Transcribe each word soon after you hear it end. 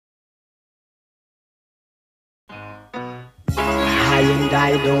and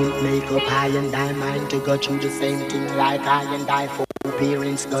I don't make up I and I mind to go through the same thing like I and I for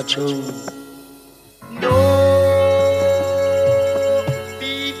parents go through. No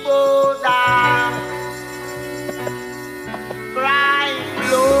people die, cry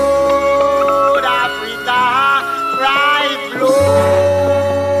blood, Africa, cry blood.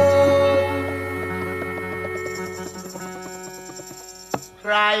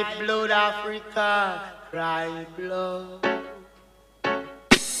 Cry blood, Africa, cry blood.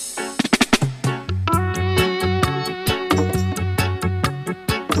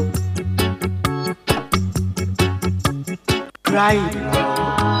 Cry blood.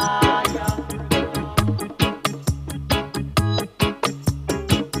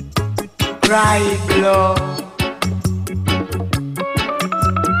 Cry blood.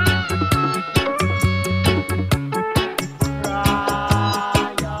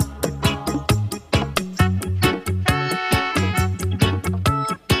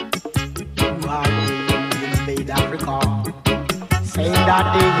 Saying that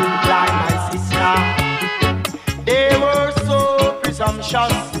they imply my sister, they were so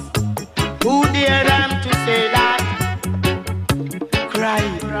presumptuous. Who dare them to say that? Cry,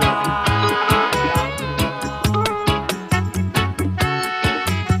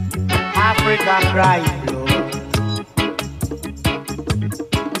 Africa, cry, blood.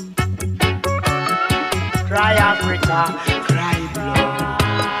 Cry, Africa, cry, blood.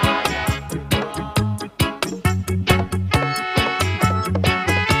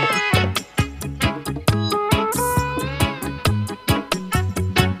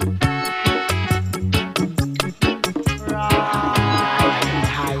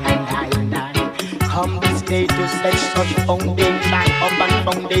 To set such foundation upon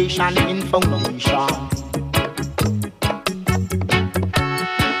foundation in foundation.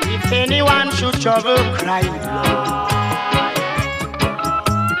 If anyone should trouble, cry blood.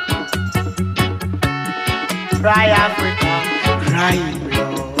 Cry Africa, cry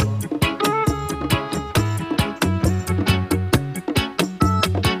blood.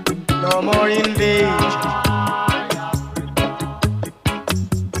 No more invasion.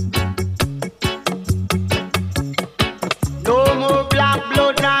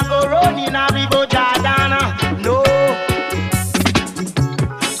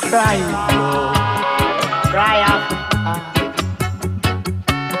 Cry, blood, cry Africa,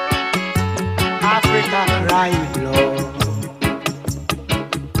 Africa, cry blood.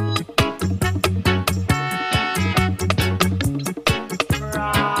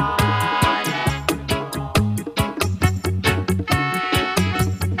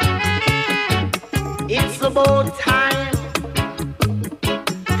 It's about time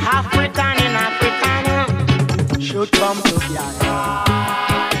African and Africana should come together.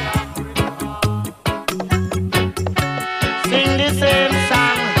 Same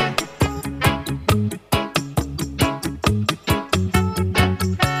song.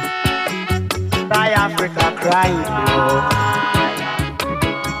 Cry Africa, cry blood.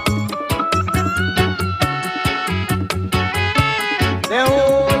 The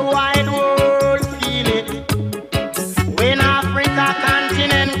whole wide world feel it when Africa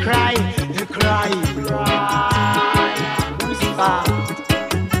continent cry, they cry blood. Whisper,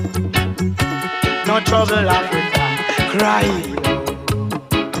 no trouble Africa, cry.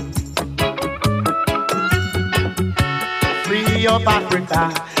 Free up Africa,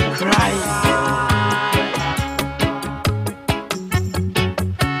 cry.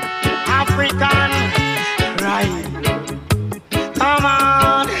 African, cry. Come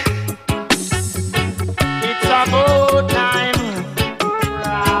on, it's about time.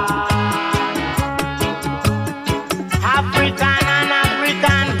 African and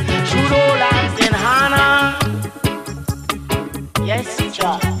African should hold hands in honor. Yes,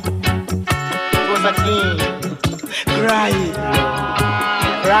 Jah, it was a king. Cry,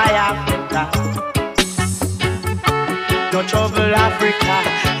 cry Africa. No trouble Africa,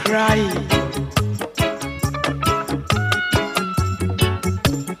 cry.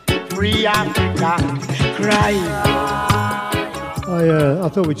 Free Africa, cry. I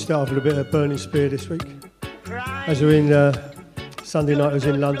thought we'd start off with a bit of Burning Spear this week. As we're in Sunday night, I was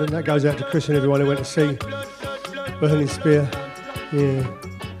in London. That goes out to Chris and everyone who went to see Burning Spear. Yeah,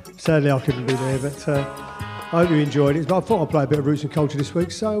 sadly I couldn't be there, but I hope you enjoyed it. But I thought I'd play a bit of Roots and Culture this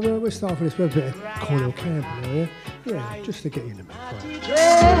week, so we'll start with this with a bit of Cornell Campbell, yeah? Yeah, just to get you in the mood.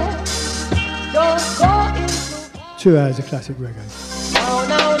 2 hours of classic reggae.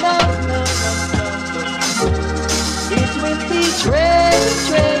 No. It will be dread.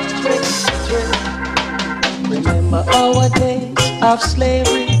 Remember our days of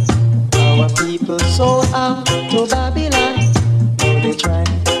slavery, our people sold out to Babylon.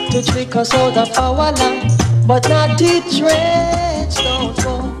 to trick us out of our land, but not the dreads don't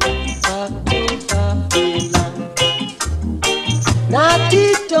go back to Babylon. Not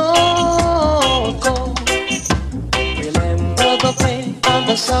the don't go. Remember the pain and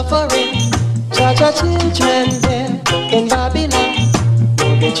the suffering. Such a children there in Babylon.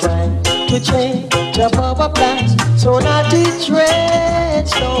 They trying to change up our plans, so not the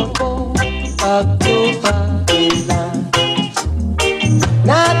dreads don't go back to Babylon.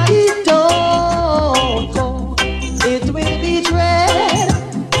 Not the don't go, it will be dread.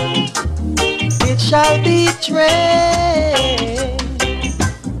 It shall be dread.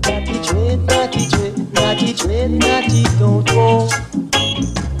 Not the dread, not the dread, not the dread, not the don't go.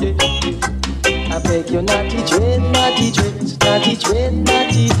 I beg you, not the dread, not the dread, not the dread, not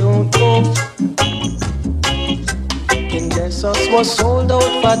the don't go. King Jesus was sold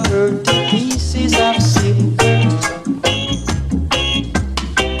out for 30 pieces of silver.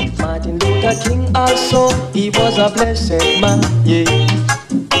 Martin Luther King also, he was a blessed man, yeah.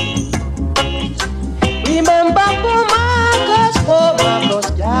 Remember poor Marcus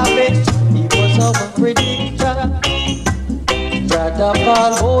Garvey, he was our predictor. Brother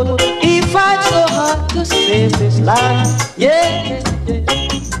Paul Hood, he fight so hard to save this land, yeah, yeah,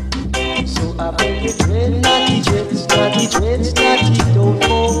 yeah. So I beg you, dread, naughty dreads, naughty dreads, naughty don't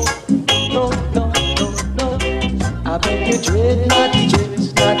go. No, no, no, no. I beg you, dread, naughty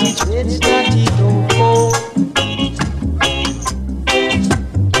dreads, naughty dreads, naughty don't go.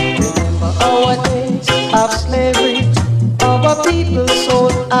 Remember our days of slavery, our people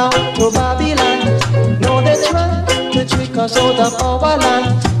sold out to Babylon. No, they tried to trick us out of our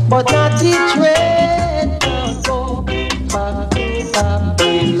land, but not the dread don't go back to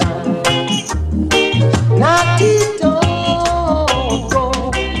Babylon. Not the don't go,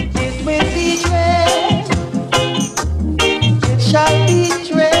 it will be dread. It shall be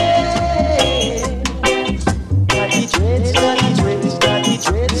dread. Not the dreads, not the dreads, not the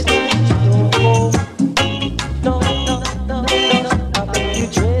dreads, not the don't go. No, no, no, no, I beg you,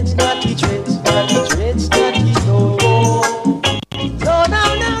 dreads, not the dreads, not the dreads, not the don't go. No, no,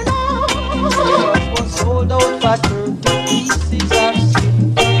 no, no. It was sold out for 30 pieces of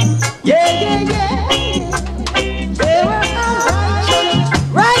silver. Yeah, yeah, yeah. They were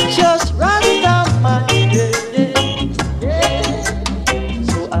righteous, Rastaman. Yeah, yeah, yeah.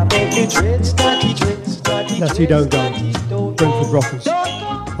 So I beg you, dreads, naughty dreads, naughty Natty Don't Go, Brentford Rockers.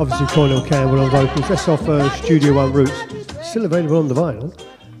 Obviously Cornell Campbell on vocals. That's off Studio One Roots. Still available on the vinyl.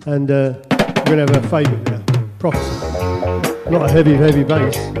 And we're going to have a favourite now, Prophecy. Not a heavy, heavy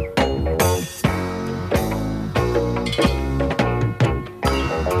bass.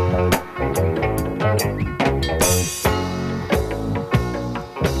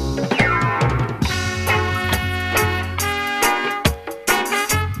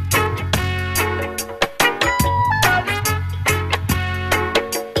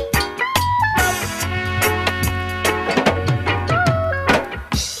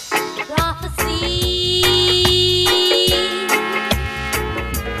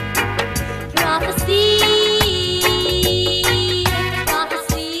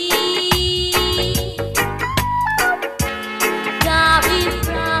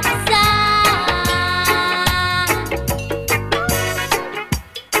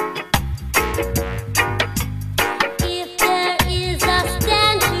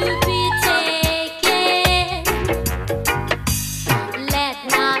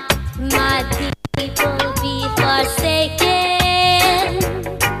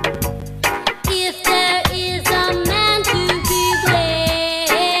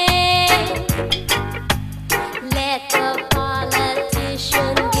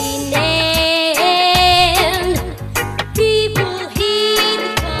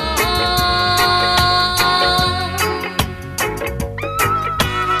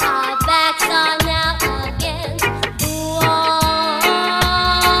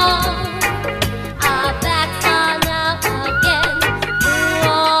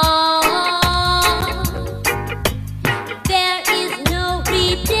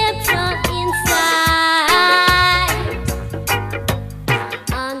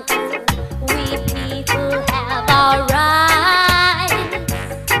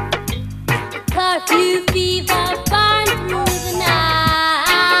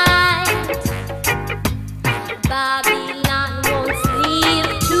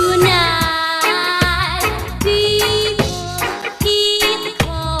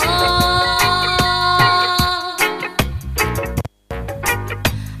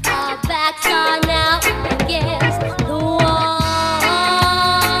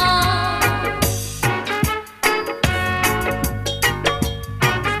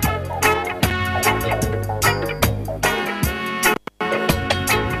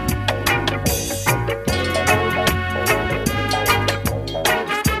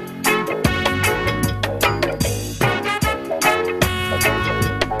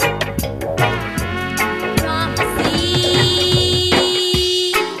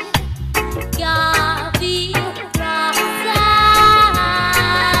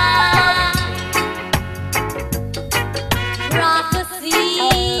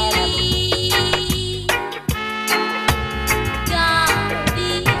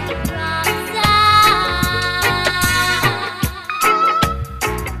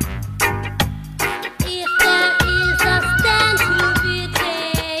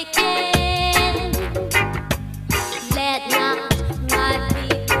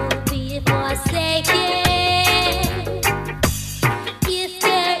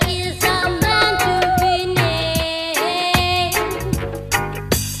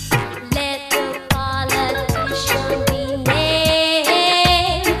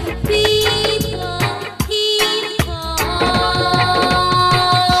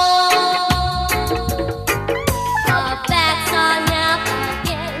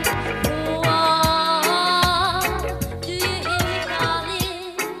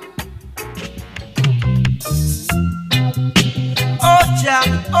 Jah,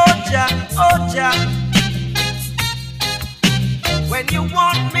 oh Jah, oh Jah. When you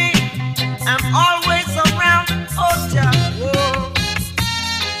want me, I'm always around, oh Jah, oh.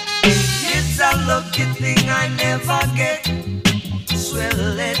 It's a lucky thing I never get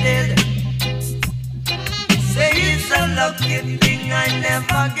swell-headed. Say it's a lucky thing I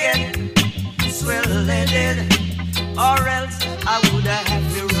never get swell-headed. Or else I would have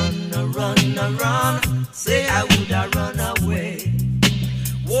to run. Say I would have run away.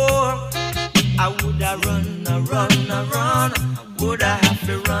 Whoa, I would have run. Would I have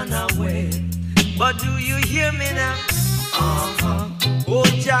to run away? But do you hear me now? Oh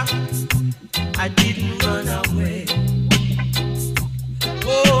Jah, I didn't run away.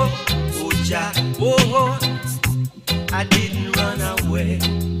 Oh Jah, oh, I didn't run away.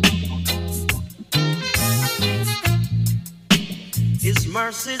 His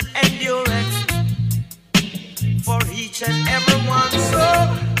mercies endureth for each and every one. So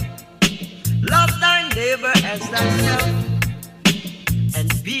love thy neighbor as thyself, and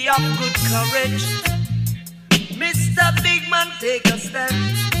be of good courage. Mr. Big Man, take a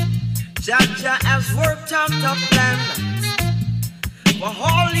stand. Jah has worked out a plan for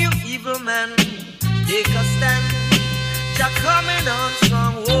all you evil men. Take a stand. Jah coming on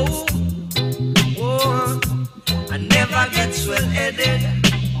strong. Oh, I never get swell-headed.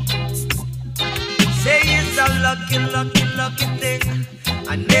 Say it's a lucky thing.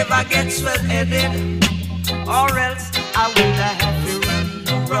 I never get swell-headed. Or else I would have to run.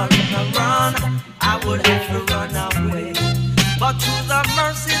 I would have to run away. But through the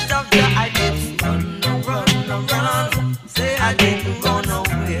mercies of Jah, I didn't run. Say I didn't run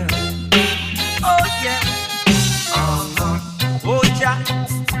away. Oh yeah. Oh Jah,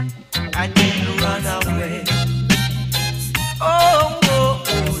 I didn't run away. Oh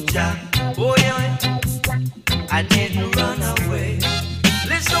Jah, oh yeah, I didn't run away.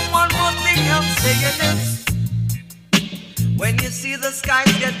 Listen, one more thing I'm saying this. When you see the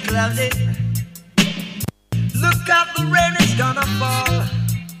skies get cloudy, look out, the rain is gonna fall.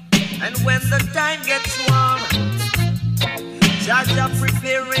 And when the time gets warm, Jah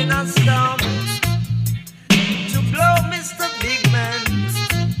preparing a storm to blow Mr. Big Man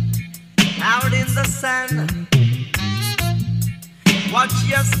out in the sand. Watch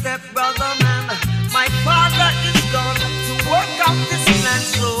your step, brother man. My father is gone to work out this plan.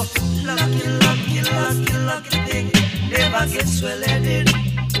 So lucky thing never gets swell-headed.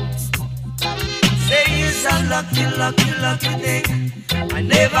 Say it's a lucky thing I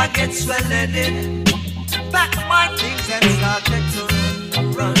never get swell-headed. Pack my things and started to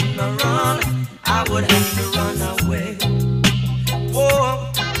run. I would have to run away.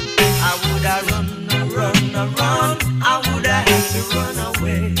 Oh, I would have run. I would have to run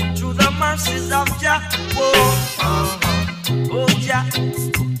away. Through the mercies of Jah. Oh Jah,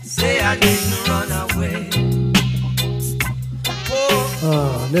 say I didn't run away.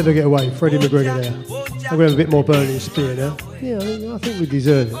 Never get away. Freddie McGregor there. I'm going to have a bit more burning spear now. Yeah, I think we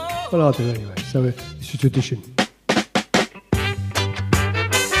deserve it. Well, I do anyway. So it's a tradition.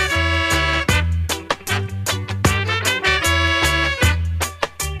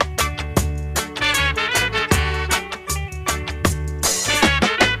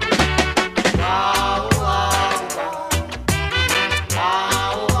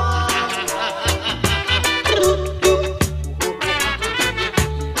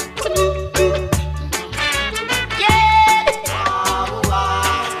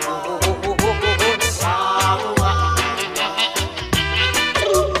 Wow.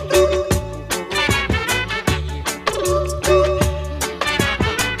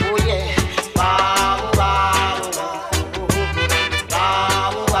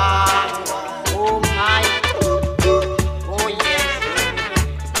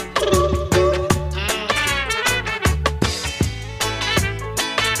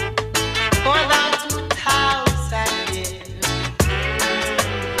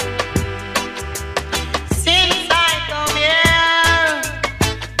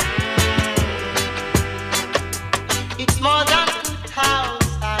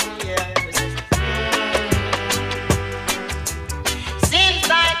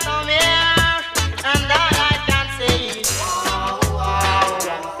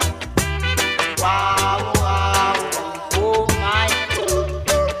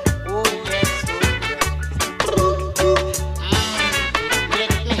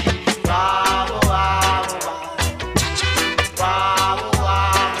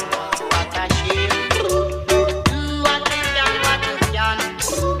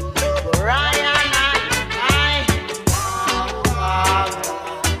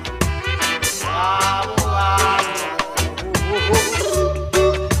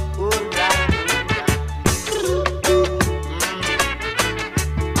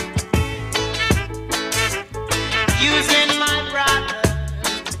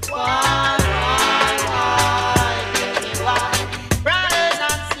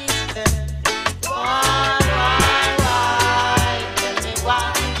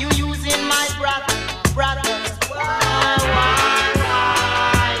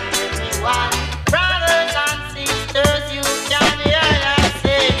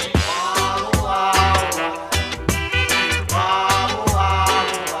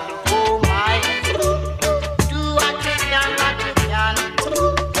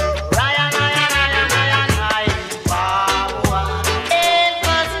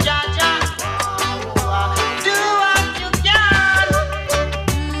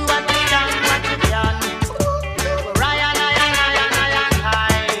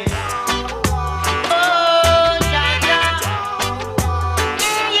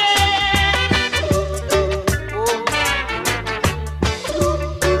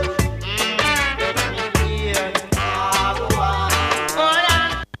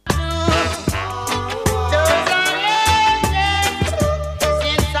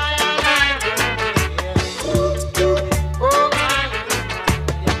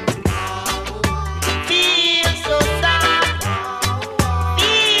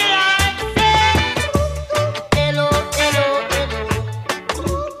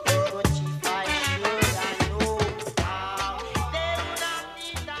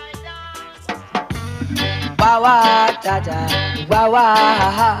 Wawa, Jaja, Wawa,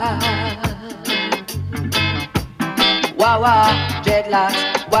 Wawa, dreadlocks,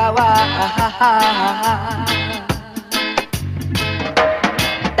 Wawa.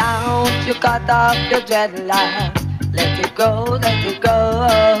 Don't you cut off your dreadlocks, let it go, let it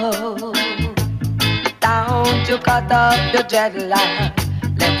go. Don't you cut off your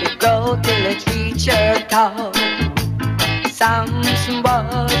dreadlocks, let it go till it reach your toe. Samson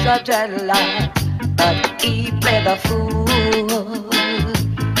was a dreadlock, but he played the fool.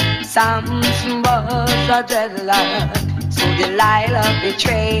 Samson was a dreadlock, so Delilah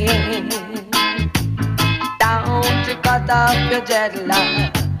betrayed. Don't you cut off your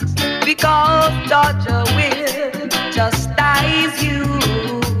dreadlocks, because Georgia will chastise you.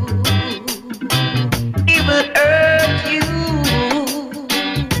 It will hurt you.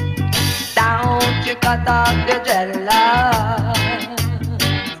 Don't you cut off your dreadlocks.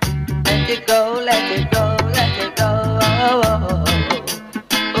 Let it go, let it go, let it go.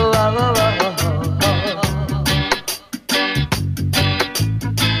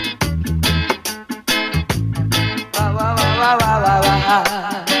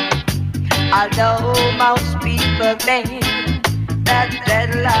 Although most people think that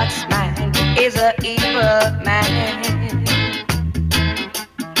dreadlocks man is an evil man,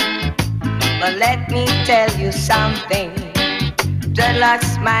 but let me tell you something.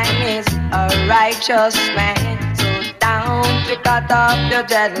 Dreadlocks man is a righteous man. So don't you cut off your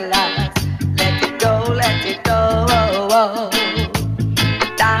dreadlocks. Let it go, let it go.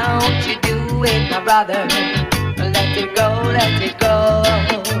 Don't you do it, my brother. Let it go, let it go.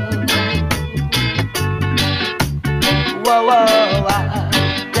 Whoa, whoa, whoa,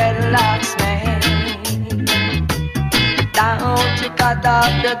 dreadlocks man. Don't you cut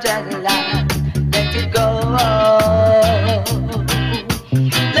off your dreadlocks. Let it go.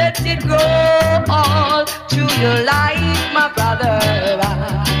 Let it go all through your life, my brother.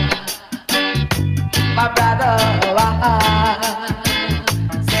 My brother.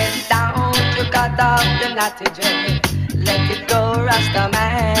 Sit down to cut off the natty dread. Let it go, Rasta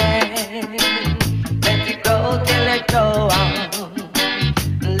man. Let it go till it go on.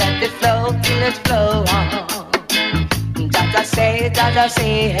 Let it flow till it flow on. Jaja say, Jaja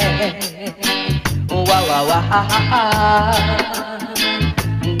say. Wah wah wah.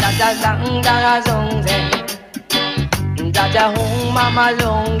 Jaja zang jaja zongze. Jaja hung mama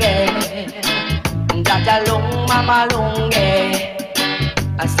longe. Jaja long mama longe.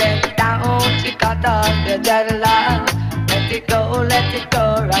 I said down to cut off the dreadlock. Let it go,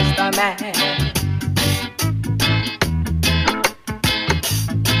 Rasta man.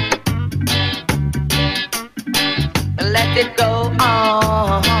 Let it go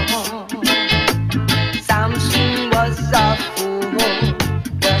on. Samson was a fool.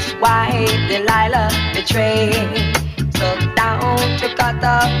 That's why Delilah betrayed. So down to cut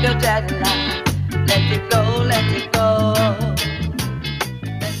off your dreadlock. Let it go, let it go.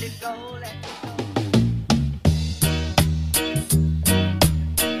 Let it go, let it go.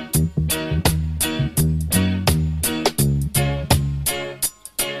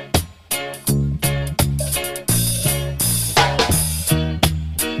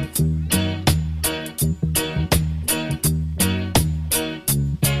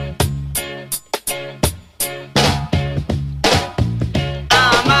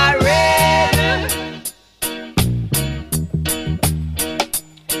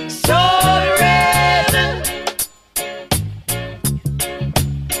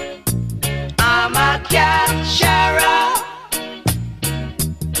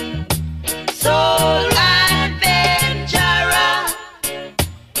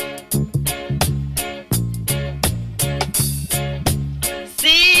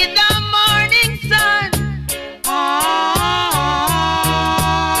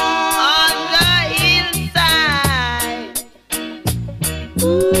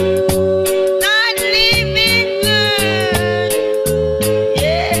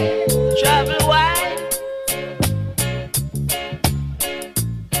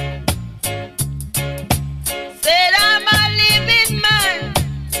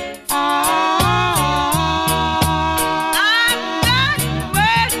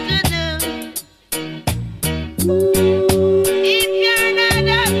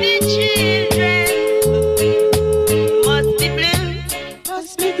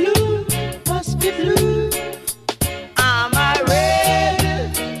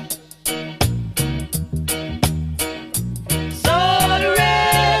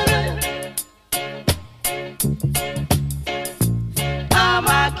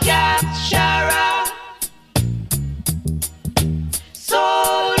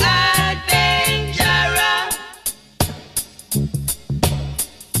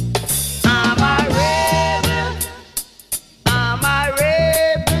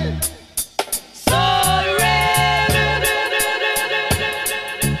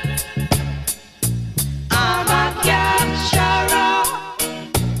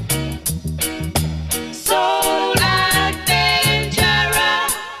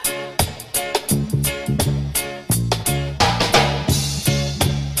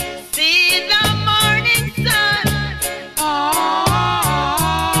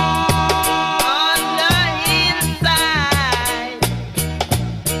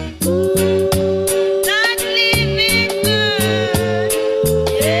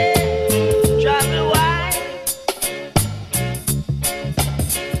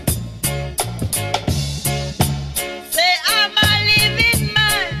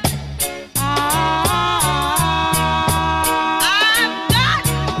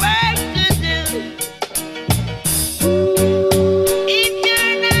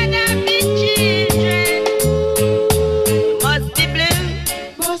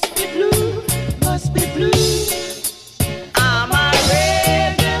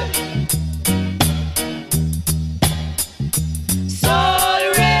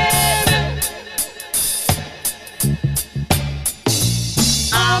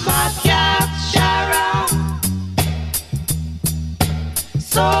 I'm a capturer,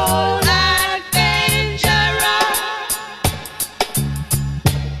 soul adventurer.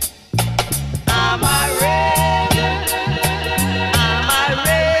 I'm a rebel,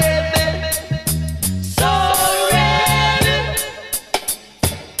 soul rebel.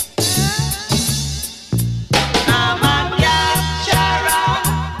 I'm a capturer,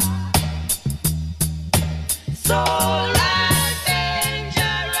 soul adventurer.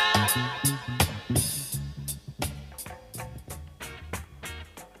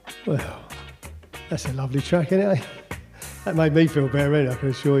 Well, that's a lovely track, isn't it? That made me feel better, innit? I can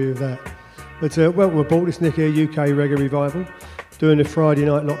assure you of that. But welcome aboard, it's Nicky, UK Reggae Revival, doing the Friday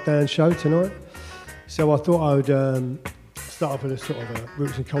night lockdown show tonight. So I thought I would start off with a sort of a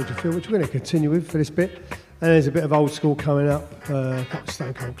roots and culture feel, which we're going to continue with for this bit. And there's a bit of Old Skool coming up, a couple of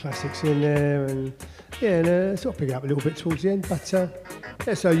Stone Cold classics in there, and yeah, and sort of pick it up a little bit towards the end. But yeah,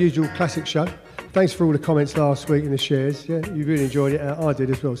 it's our usual classic show. Thanks for all the comments last week and the shares. Yeah, you really enjoyed it. I did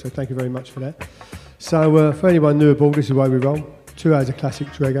as well, so thank you very much for that. So for anyone new aboard, this is the way we roll. 2 hours of classic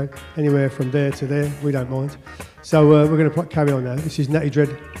reggae, anywhere from there to there, we don't mind. So we're going to carry on now. This is Natty Dread.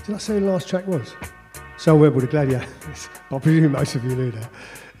 Did I say the last track was? Soul Rebel, the Gladiators. I presume most of you knew that.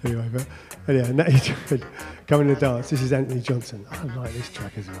 Anyway, but anyhow, Natty Dread, coming to the dance. This is Anthony Johnson. I like this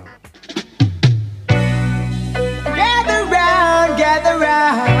track as well. Gather round, gather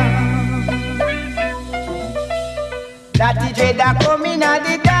round. Natty Dread a coming at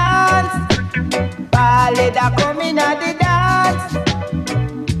the dance. Ballet a coming at the dance.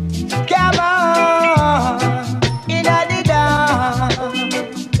 Come on, in at the dance.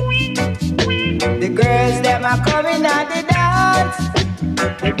 The girls them are coming at the dance.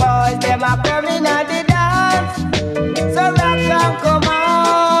 The boys them are coming at the dance. So rock and come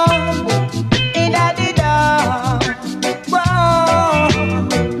on, in at the dance. Whoa,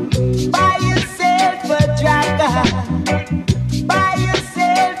 buy yourself a tracker. Buy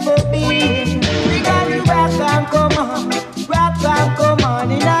yourself a beer. We gonna rock and come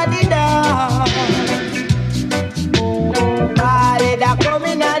on in a the dance. Ballet da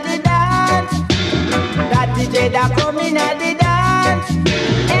coming at the dance. That DJ da coming at the dance.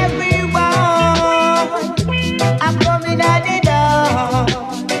 Everyone, I'm coming at the dance.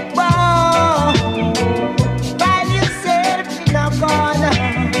 Whoa, find yourself in a corner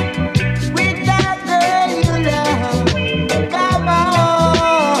with that girl you love.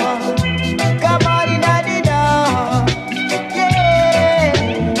 Come on in a the dance. Yeah,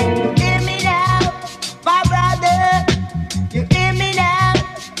 hear me now, my brother. You hear me now?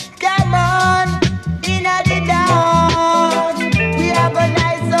 Come on in a the dance. We have a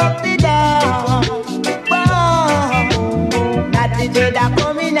nice up the dance. Whoa, that DJ da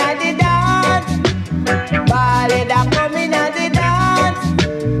coming at the dance. Ballet da coming at the dance.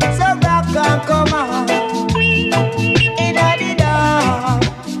 So rock and come on in a the dance.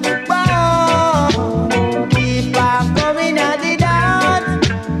 Whoa, keep on coming at the dance.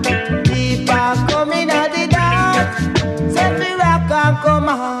 Keep on coming at the dance. Set me rock and come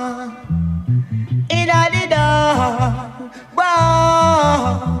on in a the dance.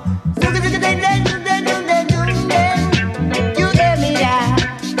 Whoa, you hear me now?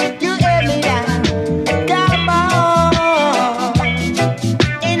 You hear me now? Come on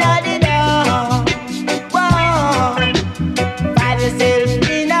in a the dance. Whoa, find yourself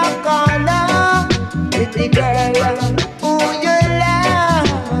in a corner with the girl who you love.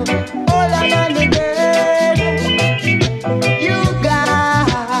 Hold on the girl you got.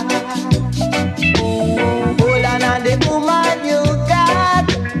 Hold on the woman you got.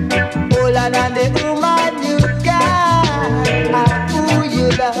 Hold on the woman you got. Who you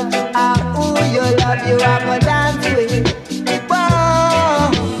love, who you love, you have a dance with.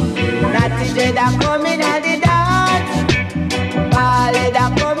 Whoa, Natty Dread a coming at the dance. Ballet da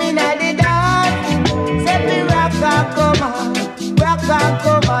coming at the dance. Set me rock and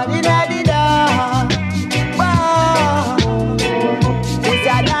come on in a the dance. Whoa, this a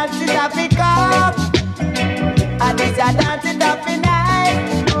dance it a pick up, and this a dance it a fi night.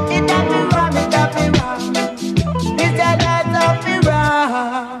 It a fi rum, it a fi rum. This a dance a fi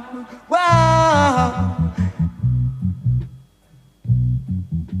rum. Whoa.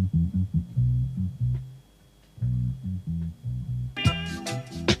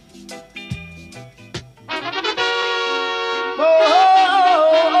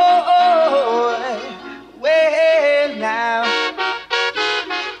 Well now,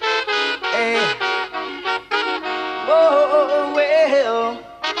 hey. Oh well,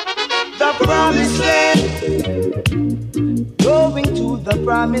 the promised land, going to the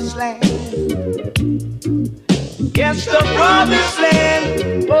promised land. Yes, the promised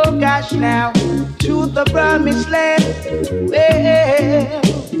land, now to the promised land. Well,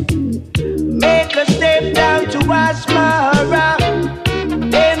 make a step down to Asmara.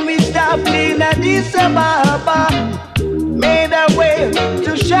 Then we stopped in Addis Ababa. Made our way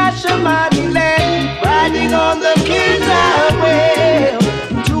to Shashamani land. Riding on the King's Highway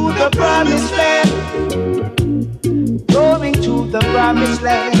to the promised land. Going to the promised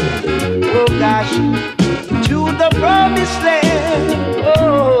land. Oh gosh, to the promised land.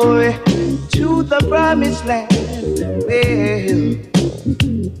 Oh, to the promised land. Well,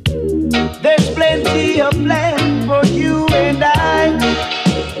 there's plenty of land for you and I,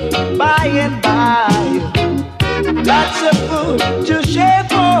 by and by. Lots of food to share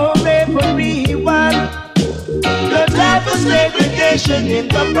for everyone. No time for segregation in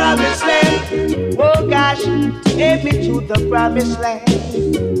the promised land. Oh gosh, take me to the promised land.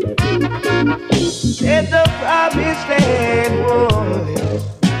 In the promised land, oh,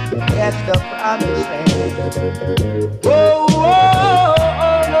 that's the promised land. Oh, oh,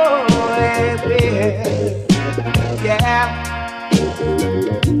 oh, oh, yeah.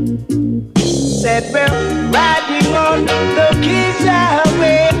 Said we're riding on the King's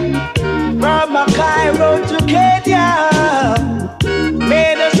Highway from Cairo to Kenya.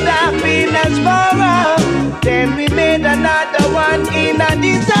 Made a stop in Asmara, then we made another one in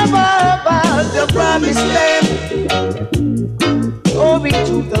Addis Ababa. The promised land, going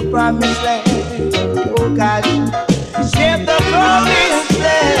to the promised land. Oh gosh, save the promised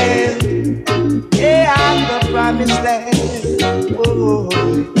land. Yeah, I'm the promised land. Oh.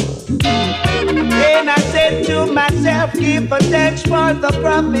 Then I said to myself, give a thanks for the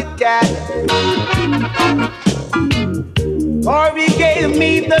prophet God. For he gave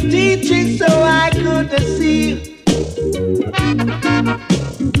me the teaching so I could see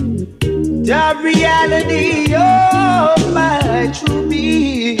the reality of my true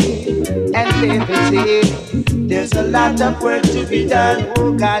being and liberty. There's a lot of work to be done,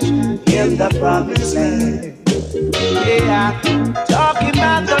 oh gosh, in the promised land. Yeah, talking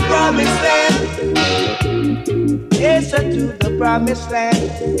about the promised land. Yes, to the promised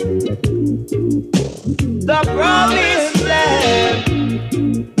land. The promised land.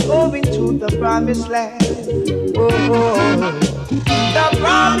 Going to the promised land. Oh, the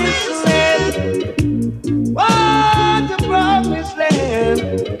promised land. Oh, the promised land.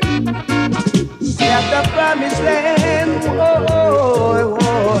 Yeah, the promised land. Oh, oh,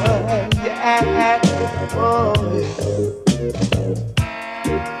 yeah. Oh,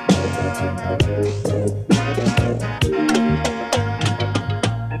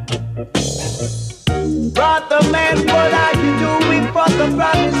 brother man, what are you doing for the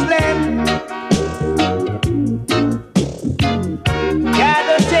promised land?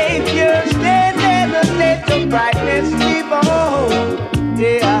 Gotta take your stand and let the brightness keep on.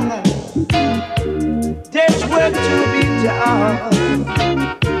 Yeah, there's work to be done.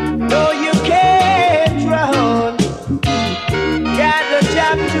 No, you can't run. Got a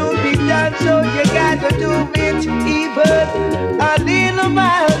job to be done, so you gotta do it even a little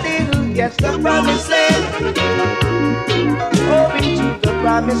by little. Yes, the promised land. Going to the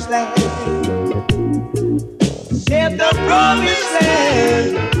promised land. Save the promised land.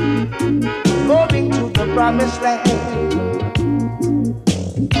 Going to the promised land.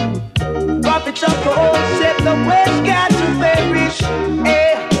 Prophets of old said the West got to perish.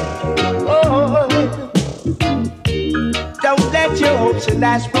 Yeah. Oh, don't let your hopes and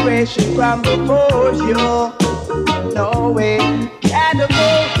aspirations crumble before you. No way. Gotta go,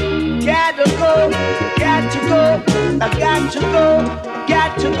 gotta go, got to go. I got to go,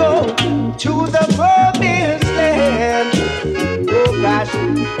 got to go to the promised land. Oh gosh,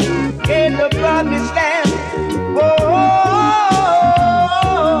 in the promised land.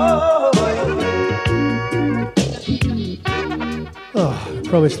 Oh,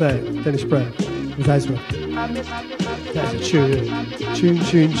 promised land. Dennis Brown with Asma. That's a tune. Tune.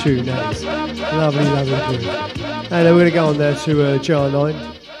 That is lovely. And we're going to go on there to Jah9.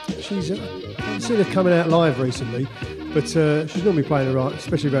 She's I've seen her coming out live recently, but she's normally playing around,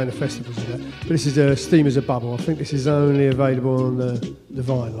 especially around the festivals and that. But this is Steam as a Bubble. I think this is only available on the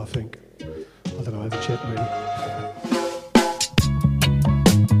vinyl, I think. I don't know, I haven't checked really.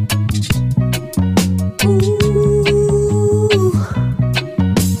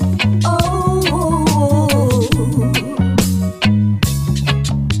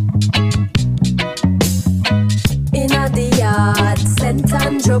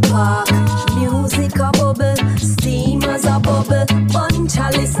 Park, music a bubble, steam as a bubble, bun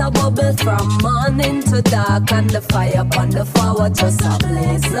chalice a bubble, from morning to dark, and the fire upon the forward just a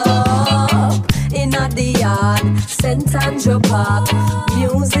blaze up. In the yard, St. Andrew Park,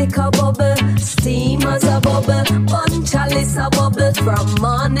 music a bubble, steam as a bubble, bun chalice a bubble from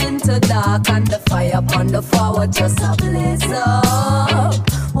morning to dark, and the fire upon the forward just a blaze up.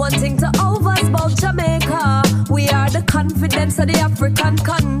 One thing to overs about Jamaica, we are the confidence of the African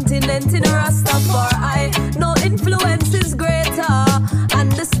continent in Rastafari. No influence is greater, and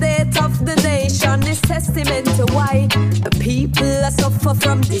the state of the nation is testament to why the people are suffer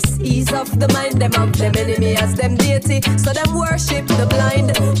from disease of the mind. Them have them enemy as them deity, so them worship the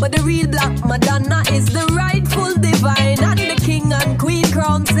blind. But the real black Madonna is the rightful divine, and the king and queen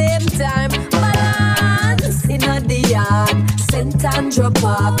crown same time. Balance in the yard, St. Andrew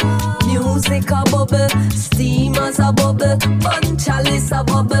Park, music a bubble, steam as a bubble, bun chalice a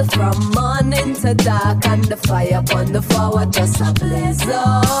bubble from morning to dark, and the fire upon the forward just a blaze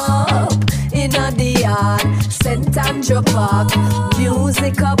up. In the yard, St. Andrew Park,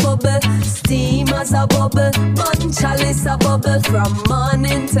 music a bubble, steam as a bubble, bun chalice a bubble from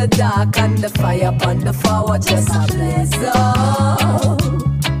morning to dark, and the fire upon the forward just a blaze up.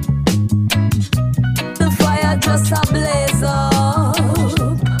 The fire just a blaze up,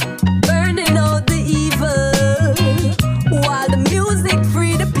 burning out the evil, while the music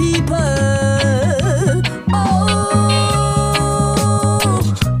free the people. Oh,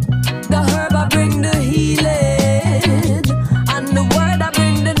 the herb I bring the healing, and the word I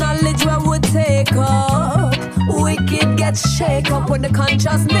bring the knowledge where we take up. Wicked gets shake up when the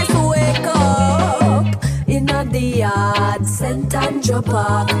consciousness wake up. In the yard, St. Andrew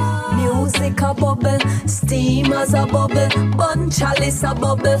Park, music a bubble, steam as a bubble, bun chalice a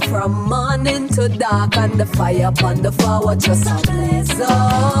bubble from morning to dark, and the fire upon the forward just a blaze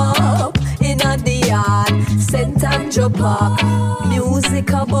up. In the yard, St. Andrew Park,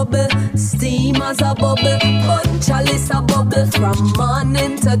 music a bubble, steam as a bubble, bun chalice a bubble from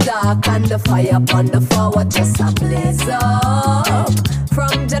morning to dark, and the fire upon the forward just a blaze up.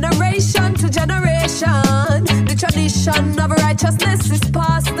 From generation to generation, the tradition of righteousness is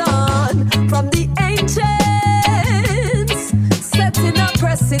passed on. From the ancients, setting a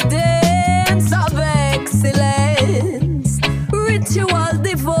precedence of excellence. Ritual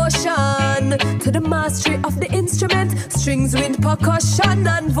devotion to the mastery of the instrument. Strings with percussion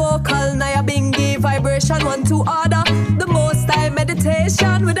and vocal Nyabingi vibration. One to order the most high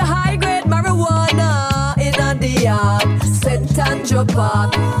meditation with a high grade marijuana. In the yard, St. Andrew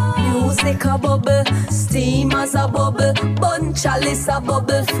Park, music a bubble, steam as a bubble, bun chalice a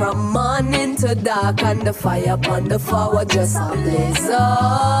bubble from morning to dark, and the fire upon the forward just a blaze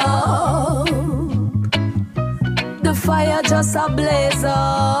up. The fire just a blaze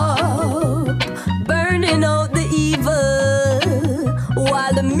up, burning out the evil,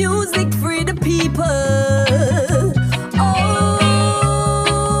 while the music free the people.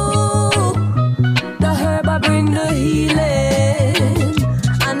 Bring the healing,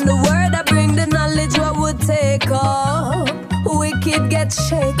 and the word I bring the knowledge what would take up. Wicked get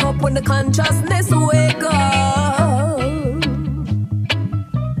shake up when the consciousness wake up.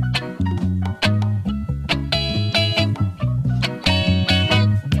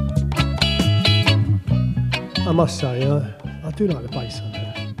 I must say, I do like the bass on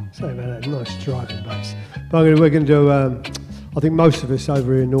that. Say about that nice driving bass. But we're going to do, I think most of us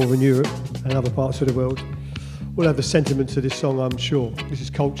over in Northern Europe and other parts of the world will have the sentiment to this song, I'm sure. This is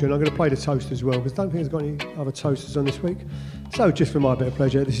Culture, and I'm going to play the toast as well, because I don't think there's got any other toasters on this week. So just for my bit of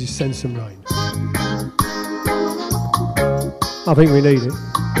pleasure, this is Send Some Rain. I think we need it.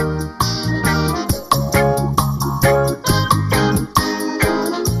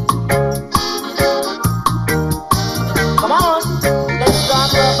 Come on, let's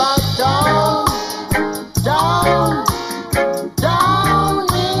talk about down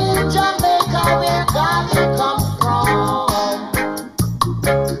in Jamaica where God come from.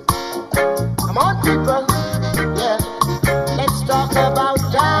 Come on, people, yeah. Let's talk about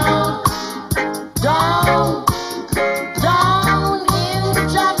down in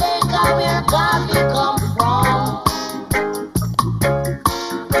Jamaica where God come from.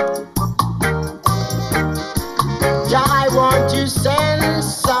 Jah, I want to send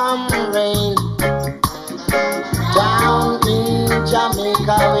some rain down in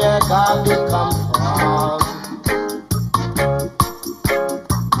Jamaica where God come from.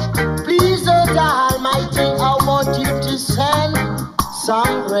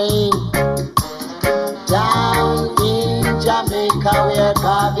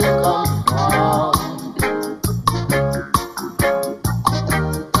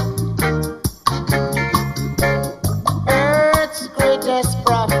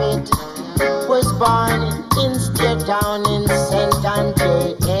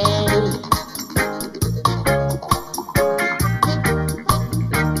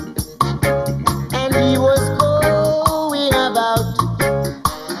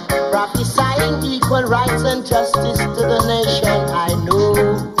 bring justice to the nation, I know.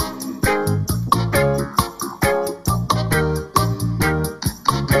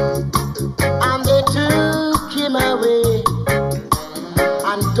 And they took him away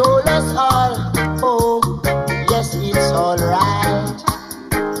and told us all, oh, yes, it's all right.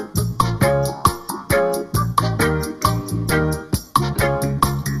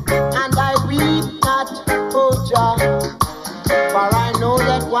 And I weep not, oh Jah, for I know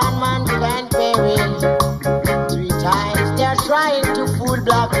that one man can't bury 3 times. They're trying to fool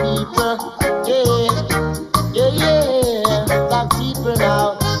black people, yeah, black people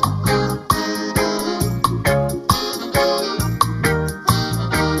now.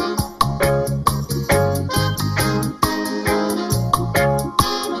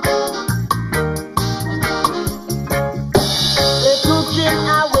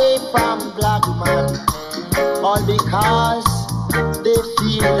 All because they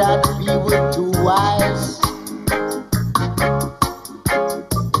feel that we were too wise.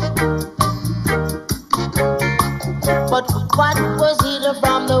 But what was hidden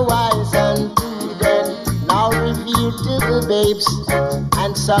from the wise and prudent now revealed to the babes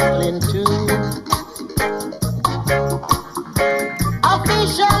and suckling too.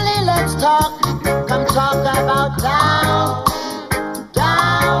 Officially, let's talk. Come talk about down.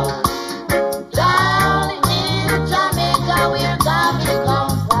 Where God we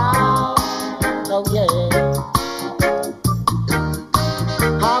come from, oh yeah.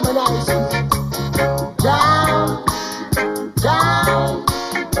 Harmonizing down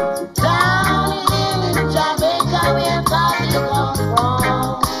in Jamaica, where God we come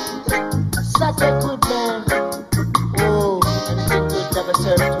from. Such a good man, oh, and good never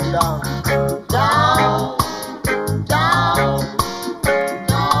served too long. Down.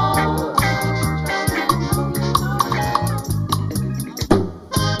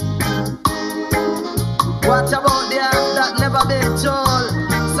 What about the act that never been told?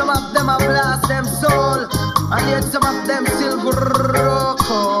 Some of them have lost them soul, and yet some of them still grow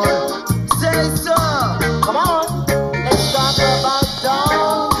cold. Say so. Come on, let's talk about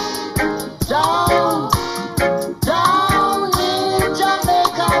down in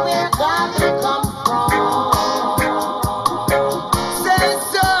Jamaica, where God we come from. Say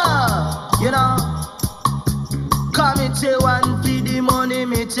so. You know, come and say one for the money,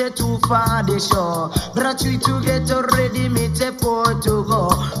 me say 2 for the show. Brought you to get ready, me say 4 to go.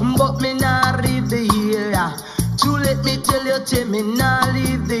 But me nah leave the area. To let me tell you, say me nah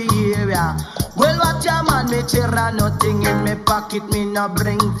leave the area. Well, what your man me tell nothing in me pocket, me nah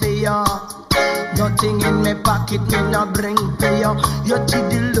bring for you. Nothing in me pocket, me nah bring for you. You see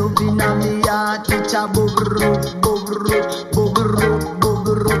the love in me heart, it's a bugru.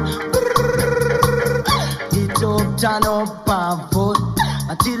 It's up, turn up and foot.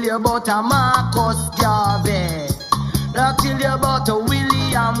 I tell you about a Marcus Garvey. I tell you about a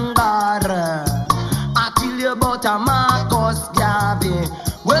William Barr. I tell you about a Marcus Garvey.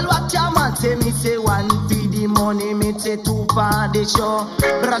 Well, what your man say? Me say 1 for the money, me say 2 for the show.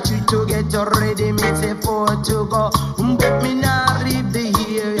 Brought you to get ready, me say 4 to go. But me nah leave the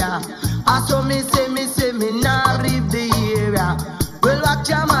area. I saw me say me nah leave the area. Well, what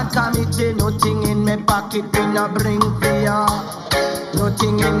your man can me say? Nothing in me pocket, me nah bring for ya.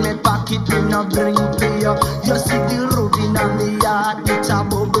 Nothing in me pocket, me nah bring for ya. You see the road in me yard, it's a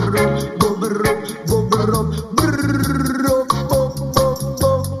bubble up.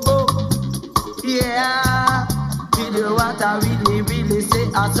 Yeah, you know what I really say,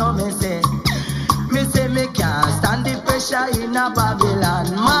 I saw me say. Me say me can't stand the pressure in a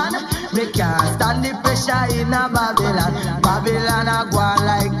Babylon, man. Me can't stand the pressure in a Babylon. Babylon a go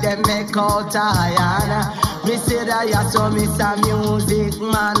like them make out iron. Me say that ya saw me some music,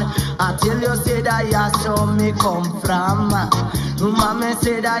 man. Until you say that ya saw me come from. Mama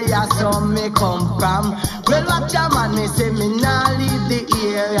say that ya saw me come from. Well, what your man me say me nah leave the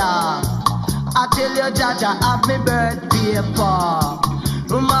area. I tell you, Jaja, have me birth paper.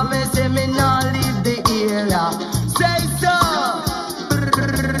 Mama say me nah leave the area. Say so.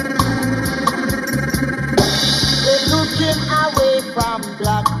 They took him away from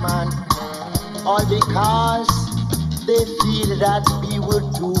black man, all because they feel that we were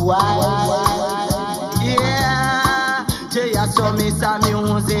too wise. Yeah, Joya saw me some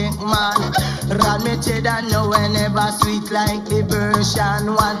music, man. Run me to that no whenever sweet like the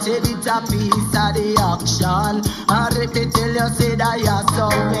version. Wanted it a piece of the action. And let me tell you, say that ya saw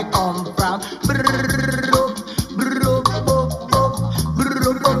me come from.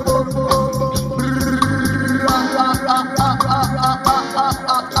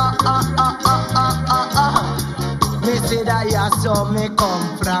 Me say that ya saw me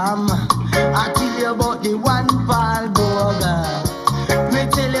come from. I tell you about the one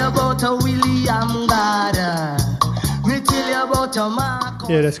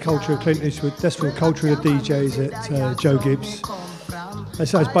Yeah, that's Culture of Clint Eastwood. That's from Culture of the DJs at Joe Gibbs.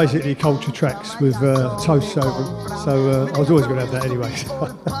 So it's basically culture tracks with toasts over them. So I was always going to have that anyway.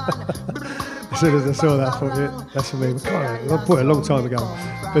 As soon as I saw that, I thought, yeah, that's for me. I bought it a long time ago.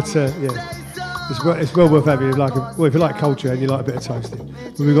 But yeah, it's well worth having. If you like culture and you like a bit of toasting.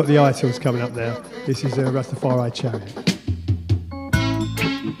 But we've got the Idols coming up now. This is Rastafari Chariot.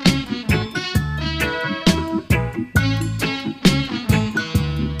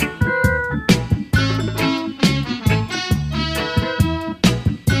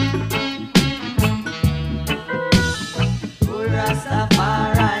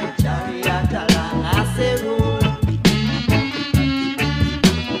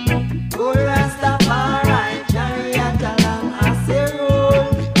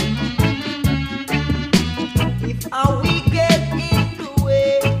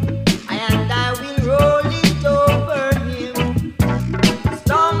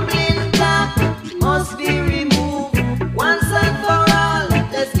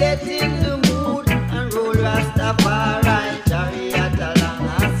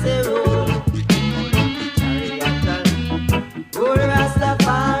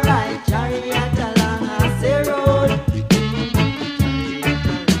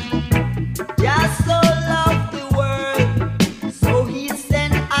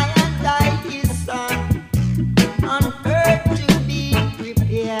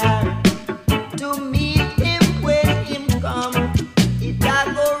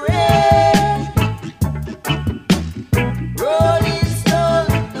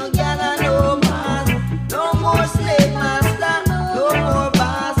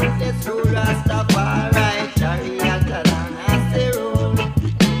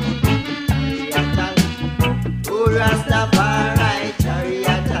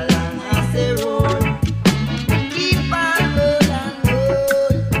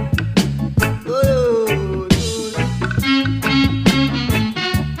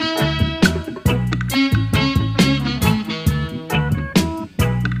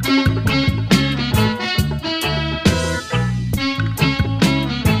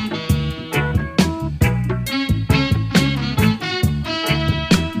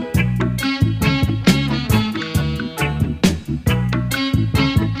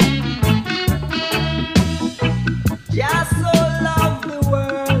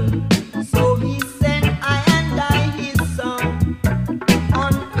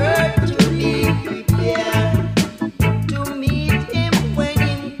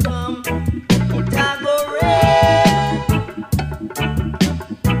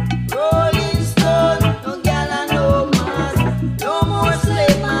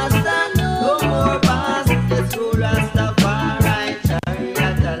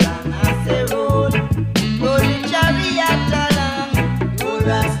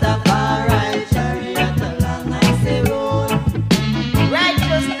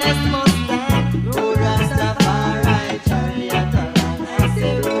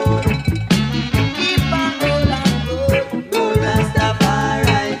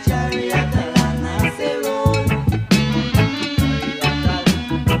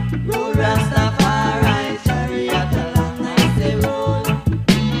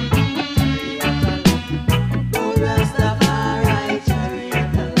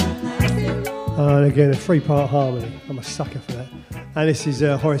 Again, a 3-part harmony. I'm a sucker for that. And this is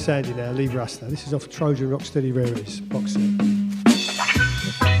Horace Andy now, Leave Rasta. This is off Trojan Rocksteady Rares box set.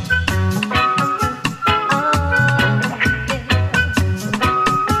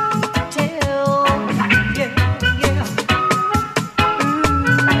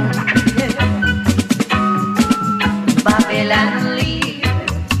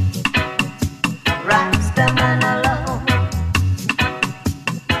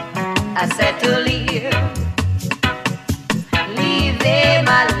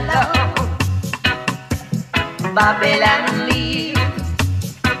 Babylon leave,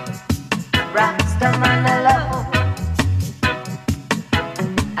 Rastaman alone.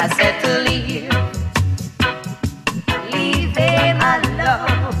 I said to leave them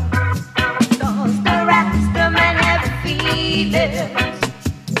alone. Cause the Rastaman have feelings,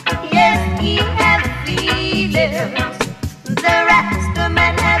 yes he have feelings. The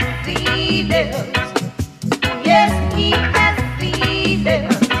Rastaman have feelings, yes he have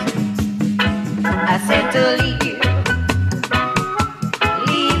feelings. I said to leave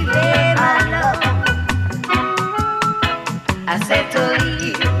them alone. I said to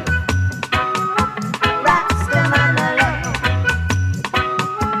leave Rastaman alone.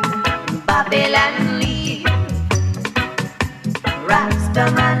 Babylon leave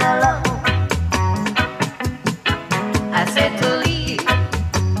Rastaman alone. I said to leave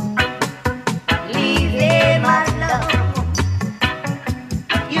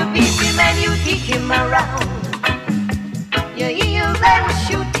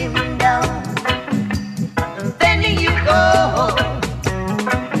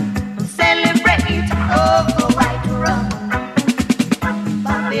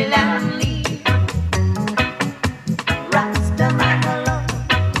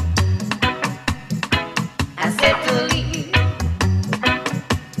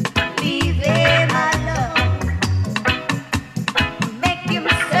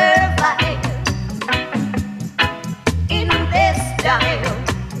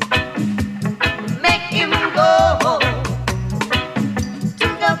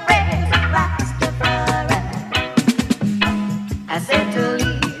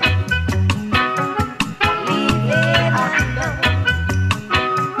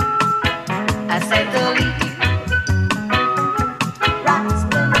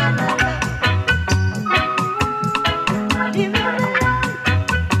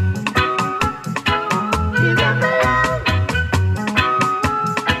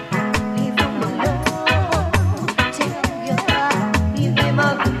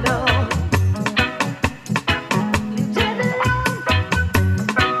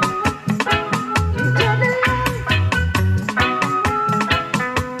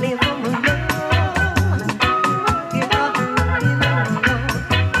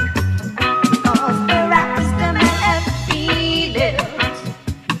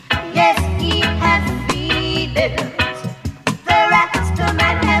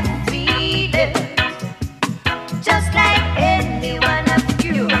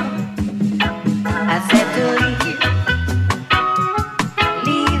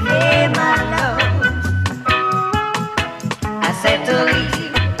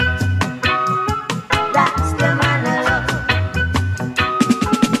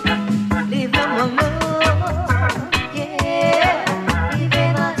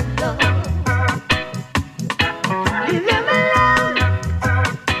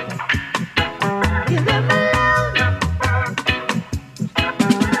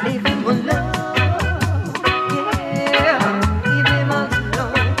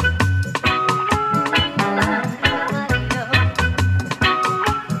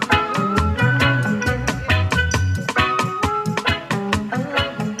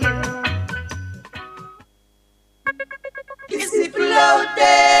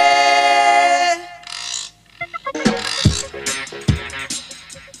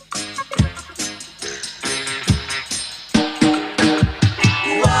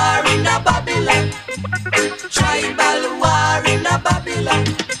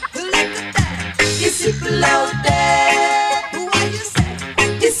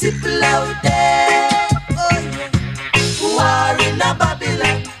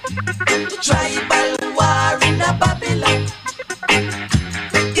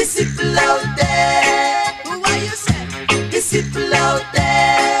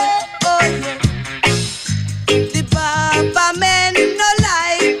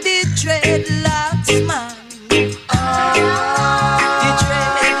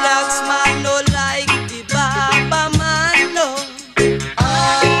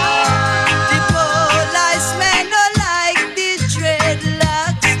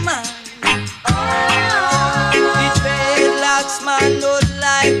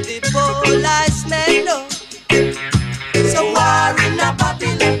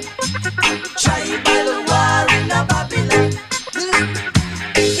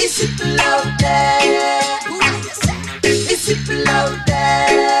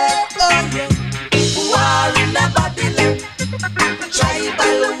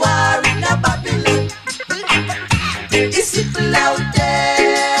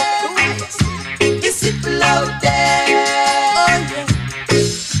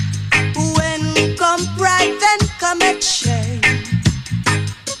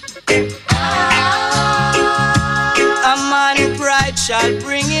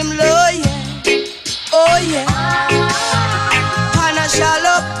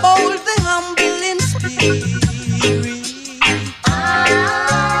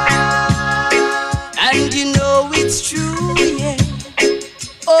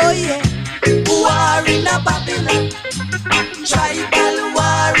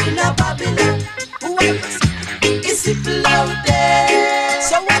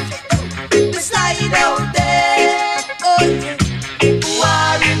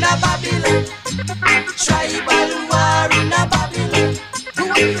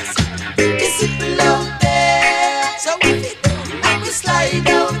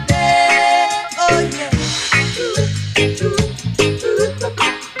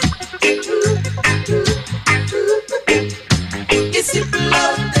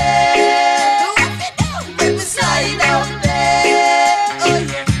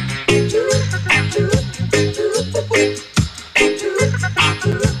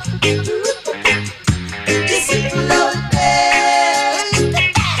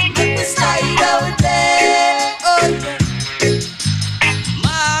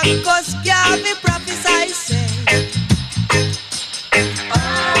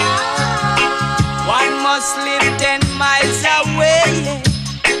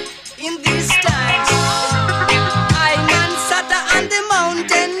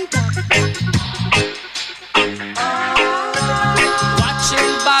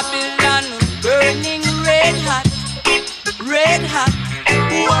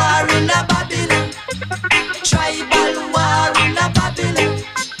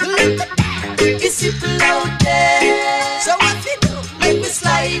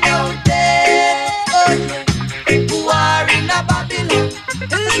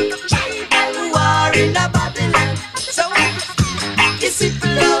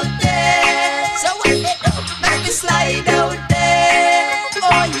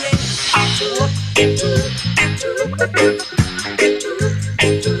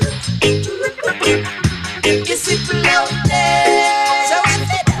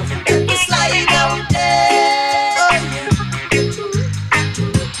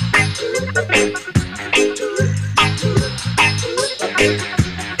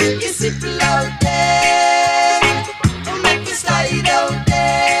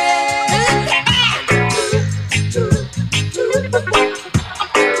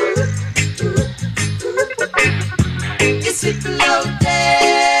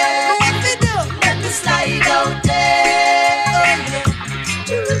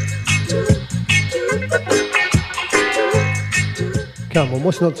Come on,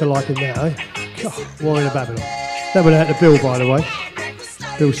 what's not to like in that, eh? God, Warren of Babylon. That went out to Bill, by the way.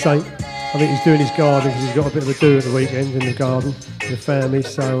 Bill Saint. I think he's doing his garden because he's got a bit of a do at the weekend in the garden with the family.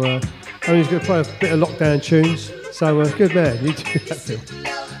 So, and he's going to play a bit of lockdown tunes. So, good man. You do that,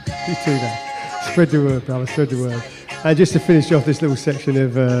 Bill. You do that. Spread the word, brother, spread the word. And just to finish off this little section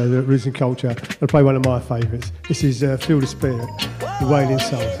of the roots and culture, I'll play one of my favourites. This is Feel the Spirit, the Wailing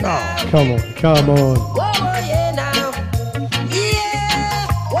Souls. Oh, come on, come on. Whoa, yeah, now. Yeah.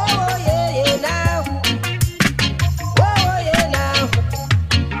 Whoa, yeah, now. Whoa, yeah, now.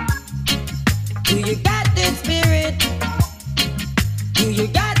 Do you got this spirit? Do you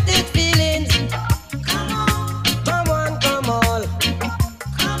got these feelings? Come on, come on, come on.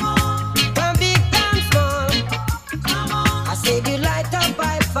 Come on, come big, come small. Come on, I said you light up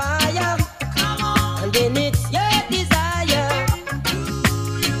by fire. Come on, and then it's your desire.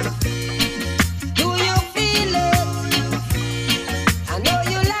 Do you feel it? I know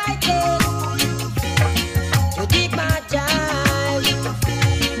you like it. You dig my jive.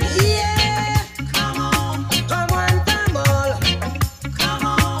 Yeah, come on, come on, come on. Come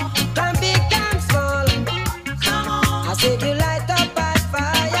on, come big, come small. Come on, I said you light up by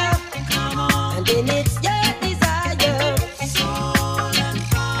fire. Come on, and then it's your desire. Soul and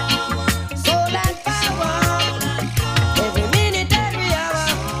power, soul and power. Every minute, every hour.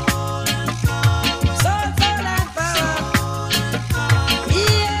 Soul and power.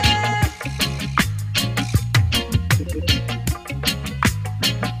 Yeah.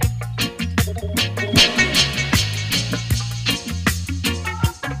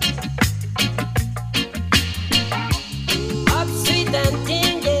 Up sweet and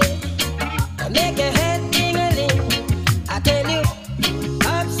tingy, I make your head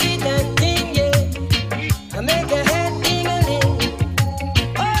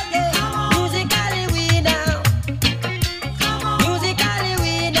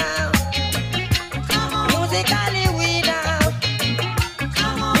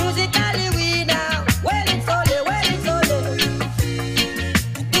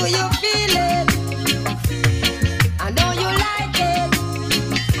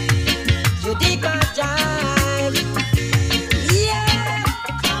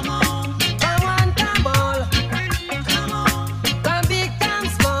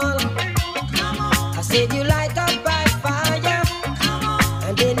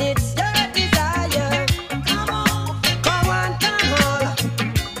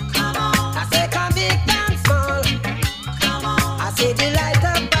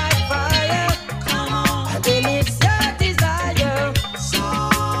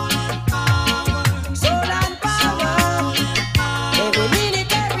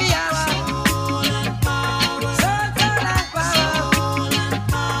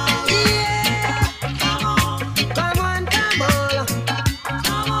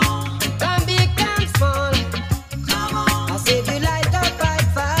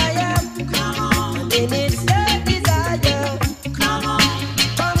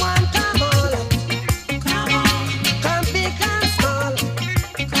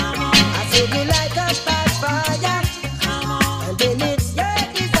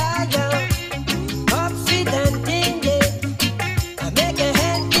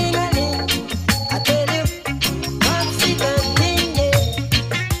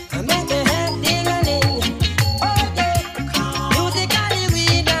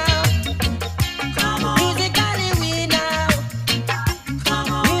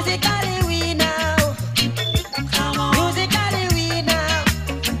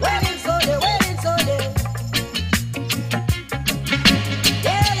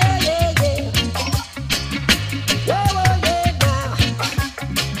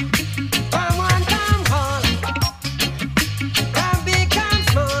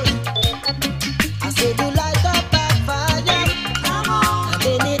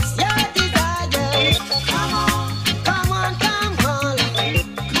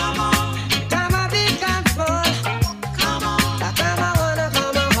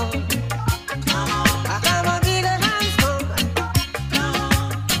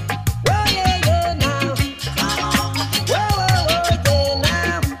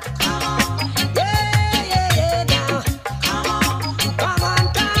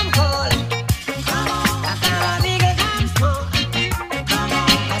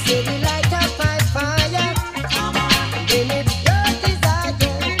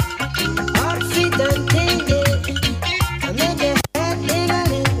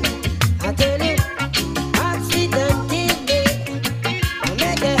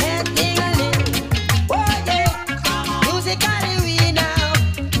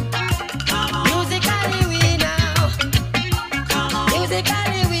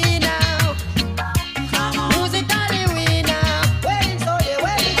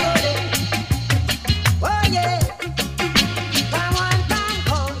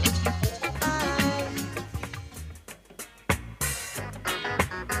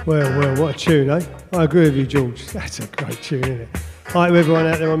Well, what a tune, eh? I agree with you, George. That's a great tune, isn't it? Hi to everyone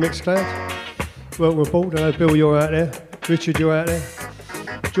out there on Mixcloud. Welcome aboard. I know, Bill, you're out there. Richard, you're out there.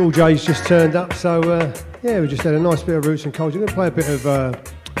 George A's just turned up, so yeah, we just had a nice bit of roots and culture. We're going to play a bit of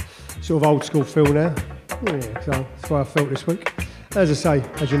sort of old school feel now. Yeah, so that's why I felt this week. As I say,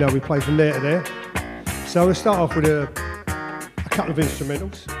 as you know, we play from there to there. So we'll start off with a couple of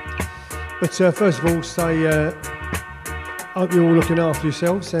instrumentals. But first of all, say, hope you're all looking after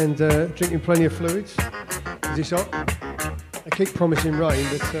yourselves and drinking plenty of fluids. Is this hot? I keep promising rain,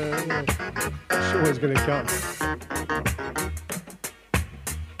 but yeah, I'm sure it's going to come.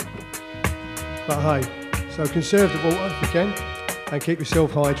 But hey, so conserve the water if you can, and keep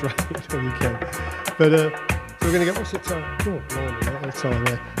yourself hydrated when you can. But so we're going to get, what's the time? Oh, blimey, that time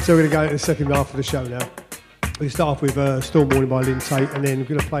there. So we're going to go to the second half of the show now. We start off with Storm Warning by Lynn Tate, and then we're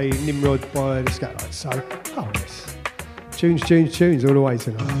going to play Nimrod by the Scatlites. So, oh yes. Tunes all the way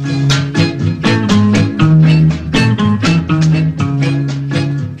tonight.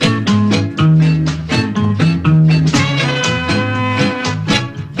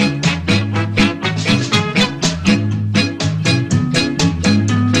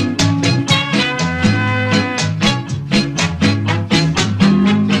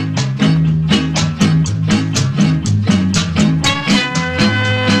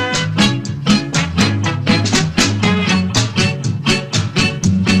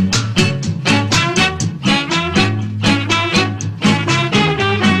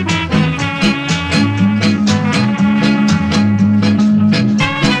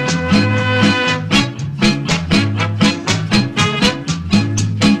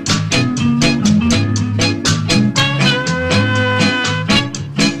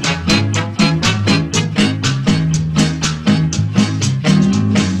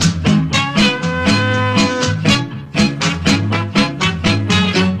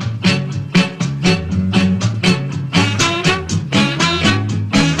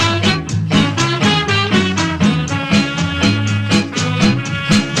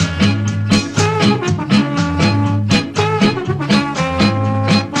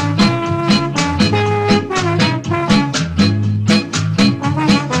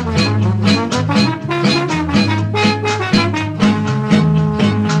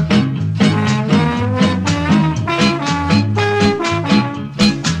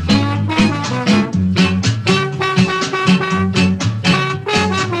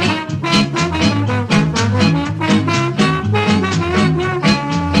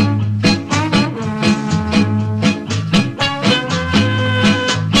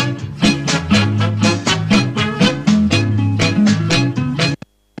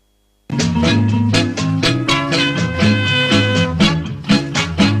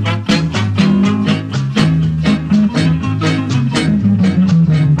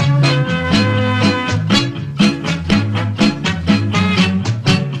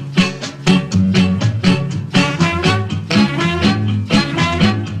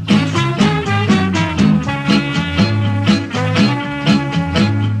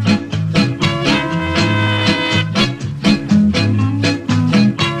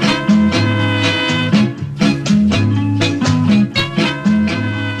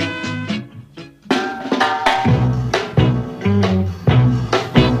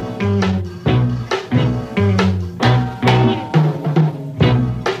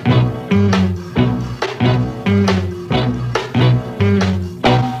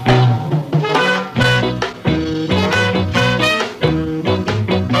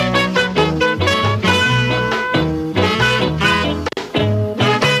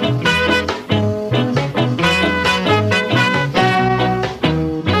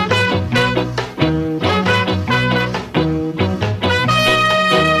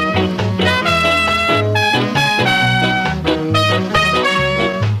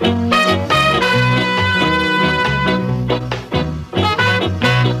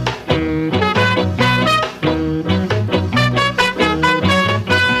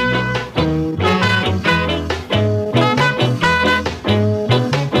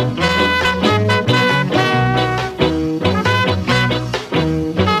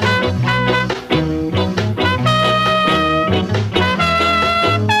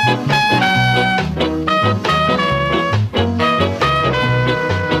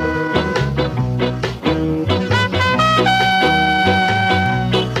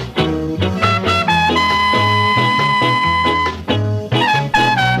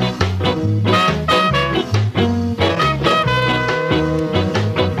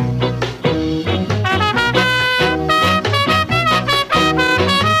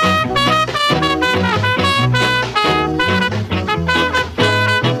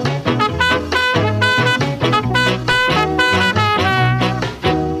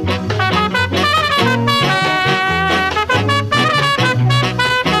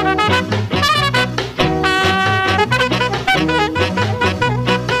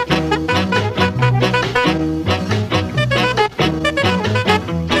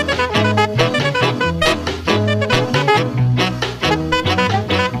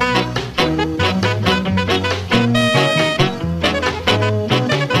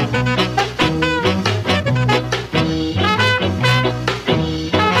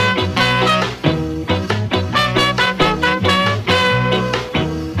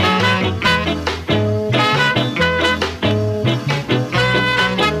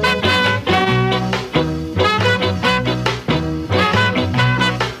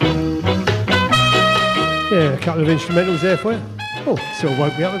 couple of instrumentals there for you. Oh, sort of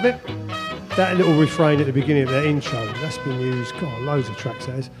woke me up a bit. That little refrain at the beginning of that intro, that's been used, God, loads of tracks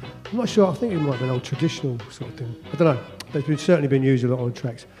that is. I'm not sure, I think it might be an old traditional sort of thing. I don't know, but it's certainly been used a lot on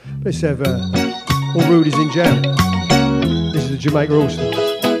tracks. Let's have All Rudy's in Jail. This is the Jamaica All Stars.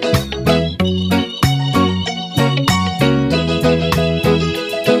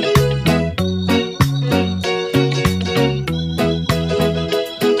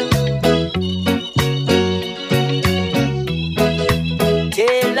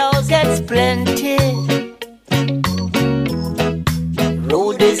 Plenty,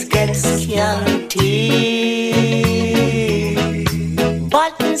 roadies get scanty,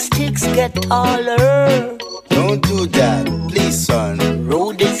 button sticks get taller. Don't do that, please, son.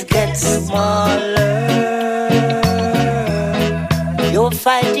 Roadies get smaller. You're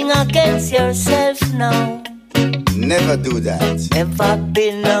fighting against yourself now. Never do that. Never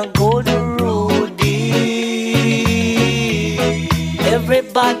been a good roadie.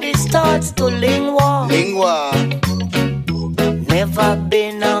 Everybody starts to lingua. Lingua. Never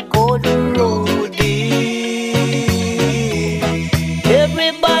been a good roadie.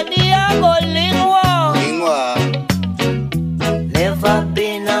 Everybody a go lingua. Lingua. Never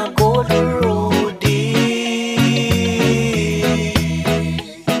been a good roadie.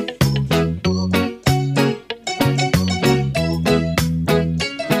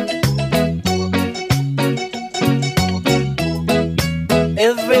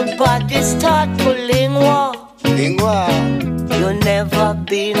 Everybody start to lingua. Lingua. You never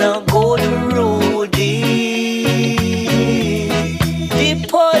been a good roadie. The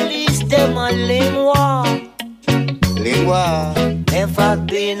police them a lingua. Lingua. Never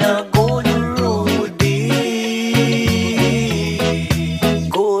been a good roadie.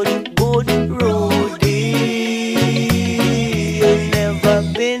 Good roadie. You never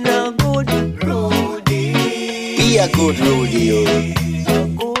been a good roadie. Be a good roadie.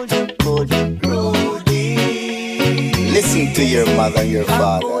 Listen to your mother and your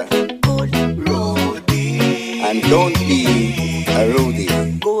father. And don't be a roadie.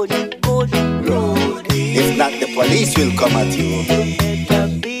 If not, the police will come at you.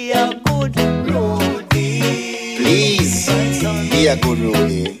 Be a good roadie. Please be a good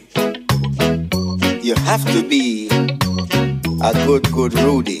roadie. You have to be a good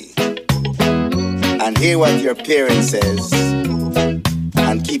roadie. And hear what your parents says.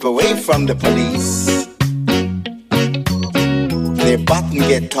 And keep away from the police. Their button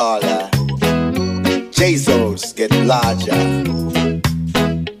get taller, J-Zos get larger.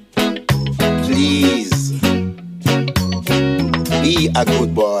 Please, be a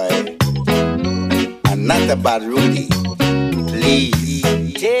good boy, and not a bad Rudy. Please.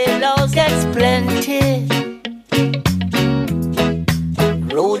 J-Los gets plenty,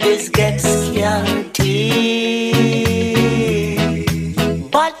 roadies get scanty,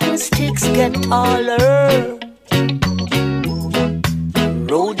 button sticks get taller.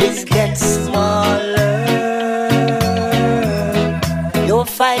 Roadies get smaller. You're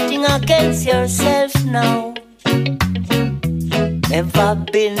fighting against yourself now. Never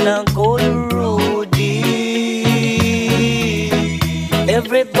been a good roadie.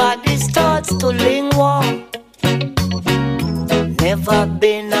 Everybody starts to lingua. Never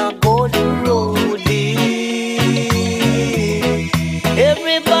been a good roadie.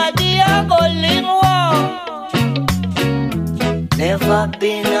 Everybody a go lingua. Never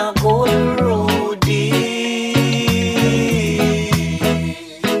been a good roadie.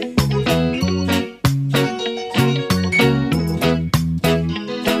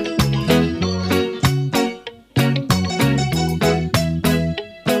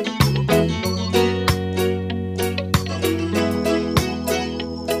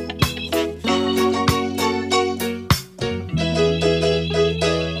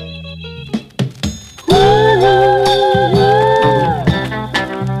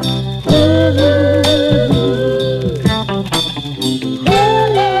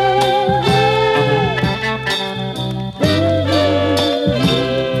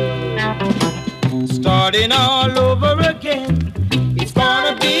 Starting all over again, it's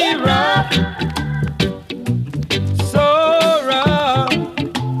gonna be rough, so rough,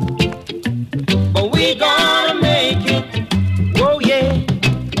 but we gonna make it, oh yeah.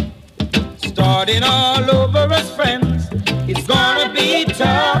 Starting all over as friends, it's gonna be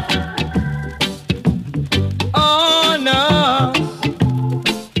tough on us,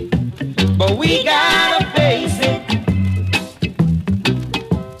 but we gotta face it.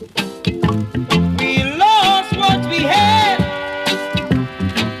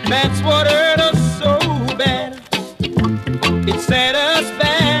 That's what hurt us so bad. It set us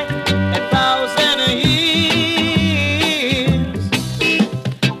back 1,000 years.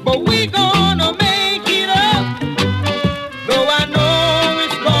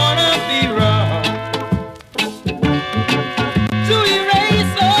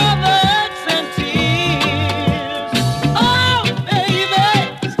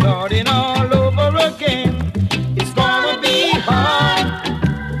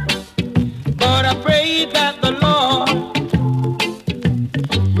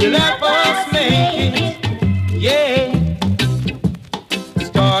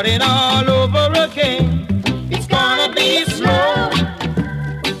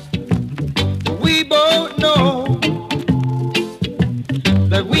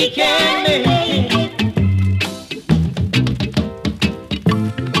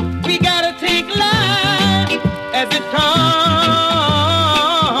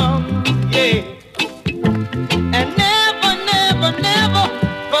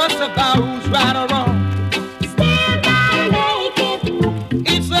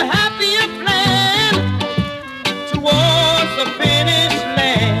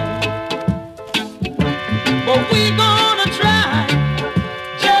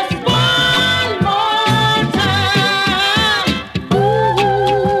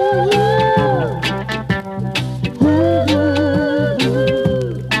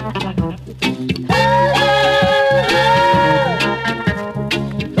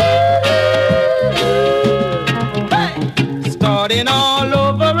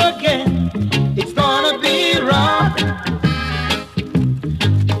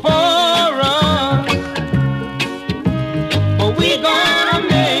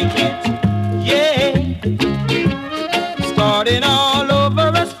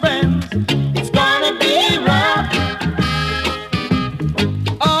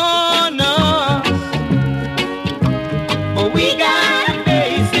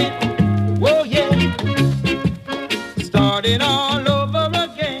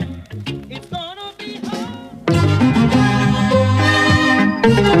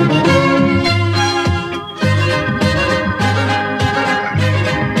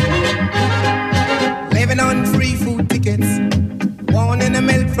 Living on free food tickets, wanting a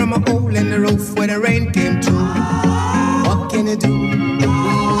milk from a hole in the roof where the rain came through. What can you do?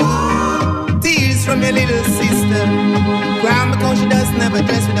 Tears from your little sister, crying because she does never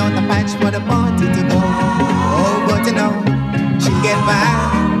dress without a patch for the party to go. Oh, but you know, she get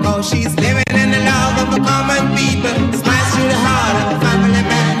by, cause she's living in the love of a common people. Smash through the heart of a family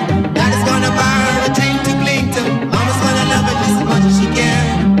man. That is gonna buy her a drink to cling to. Mama's gonna love her just as much as she can,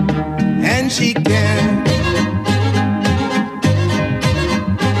 and she can.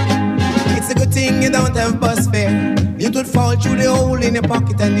 It's a good thing you don't have bus fare. It would fall through the hole in your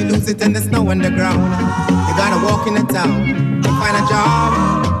pocket and you lose it in the snow on the ground. You gotta walk in the town and find a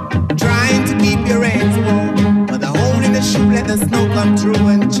job, trying to keep your ends warm. But the hole in the shoe let the snow come through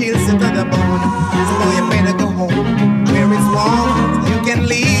and chills you to the bone. So you better go home where it's warm. You can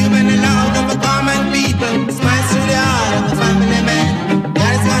live in the love of a common people. Smash through the heart of a family man.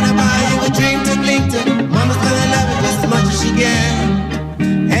 That is gonna buy you a drink to cling to. Mama's gonna love it just as much as she can,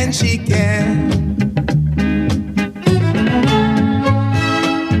 and she can.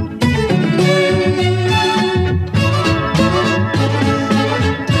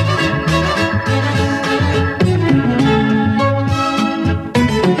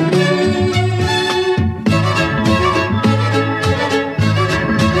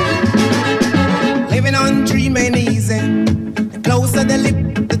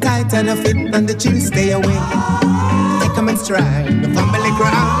 And a fit and the chill stay away. Take them in stride, the family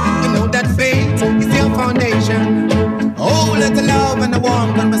ground. You know that faith is your foundation. Oh, let the love and the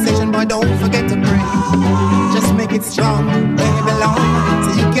warm conversation, but don't forget to pray. Just make it strong where you belong,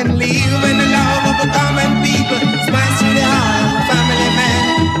 so you can live in the love of a common people. Smash through the heart of a family man.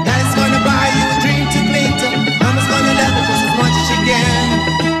 That is gonna buy you a drink to cling to. Mama's gonna love it just as much as she can,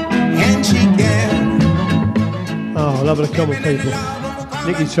 and she can. Oh, I love the common people.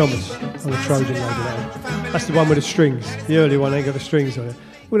 Nicky Thomas on the Trojan label. That's the one with the strings. The early one ain't got the strings on it.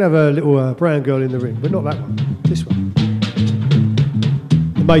 We're going to have a little brown girl in the ring, but not that one. This one.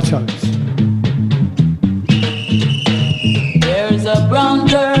 The Maytones. There's a brown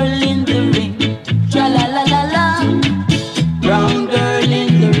girl in the ring. Tra la la la la. Brown girl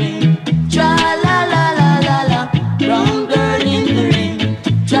in the ring. Tra la la la la la. Brown girl in the ring.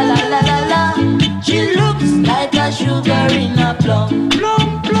 Tra la la la la. She looks like a sugar in a plum.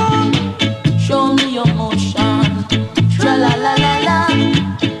 Show me your motion, tra la la la la.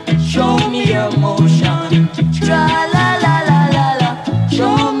 Show me your motion, tra la la la la la.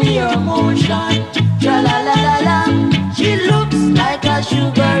 Show me your motion, tra la la la la. She looks like a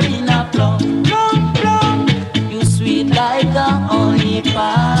sugar in a plum, plum plum. You sweet like a honey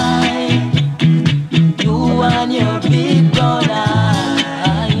pie. You and your big brown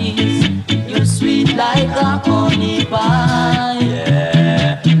eyes. You sweet like a honey pie.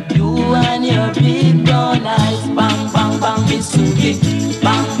 Big brown eyes, bang bang bang Misugi,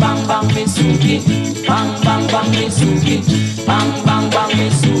 bang bang bang Misugi, bang bang bang Misugi, bang bang bang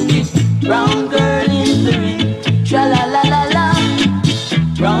Misugi. Brown girl in the ring, tra la la la la.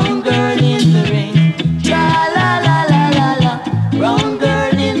 Brown girl in the ring, tra la la la la la. Brown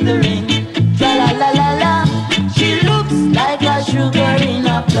girl in the ring, tra la la la la. She looks like a sugar in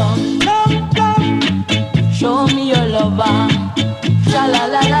a plum, plum plum. Show me your lover, tra la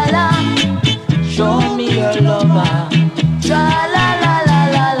la la la. Show me your lover, tra la la la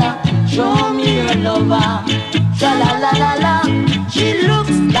la la. Show me your lover, tra la la la la. She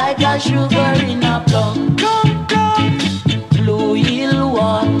looks like a sugar in a plum, plum plum. Blue hill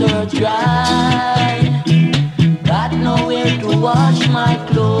water dry, got nowhere to wash my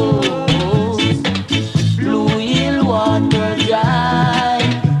clothes. Blue hill water dry,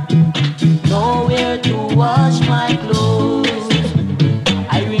 nowhere to wash my clothes.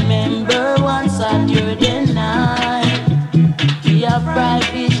 Saturday night, we have fried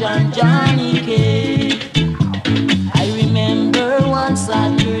fish and Johnny cake. I remember one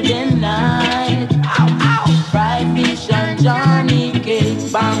Saturday night, fried fish and Johnny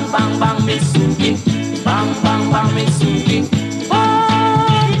cake. Bang bang bang Misugi, bang bang bang Misugi. Oh,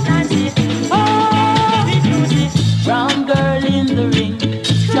 Nancy, oh, brown girl in the ring,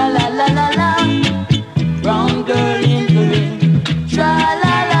 tra la la la la. Brown girl in the ring, tra la.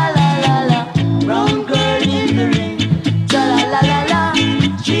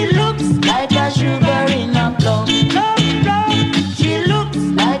 Sugar in a plum, plum, plum. She looks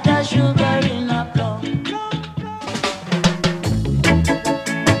like a sugar in a plum, plum, plum.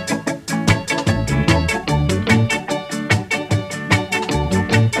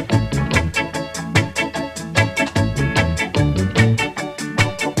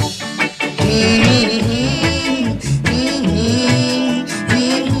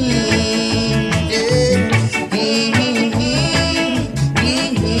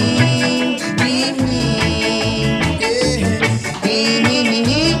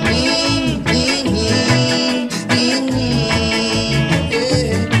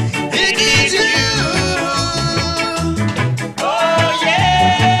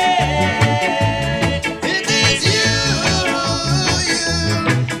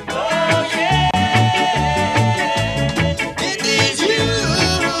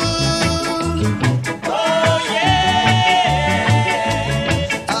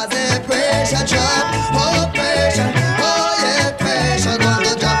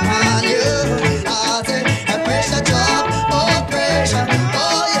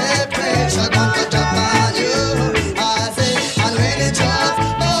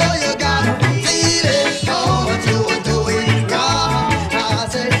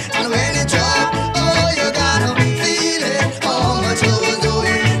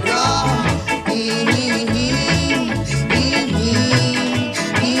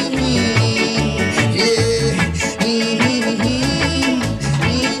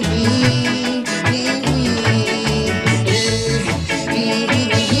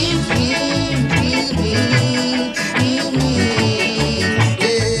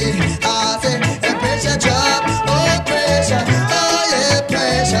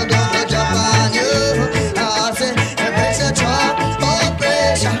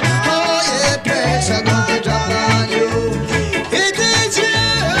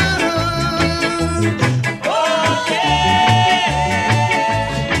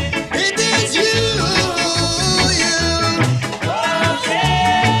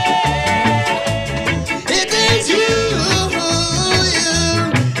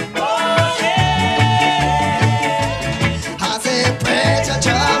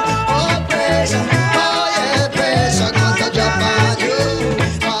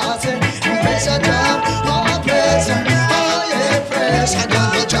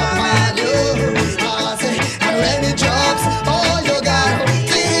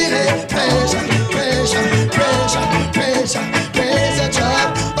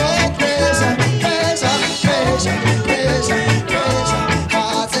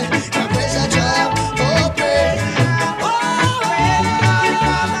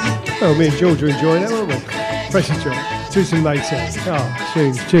 Well, me and George are enjoying that, weren't we? Pressure Job, Toots and Maytag. Ah,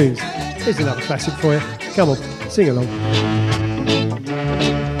 tunes. Here's another classic for you. Come on, sing along.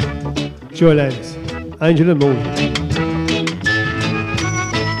 Joya Landis, Angel of the Morning.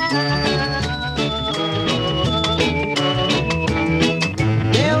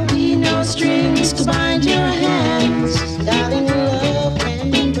 There'll be no strings to bind your hands, darling, love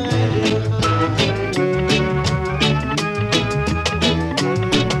can bind your heart.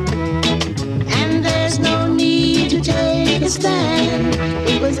 And there's no need to take a stand,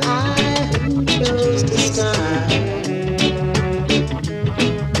 it was I who chose to start.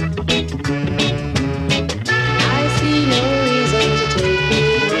 I see no reason to take you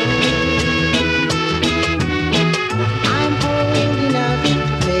home. I'm old enough to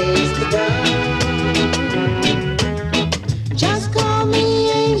face the dark. Just call me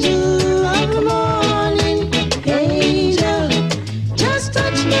angel of the morning, angel. Just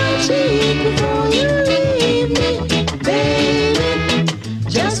touch my cheek before you leave me, baby.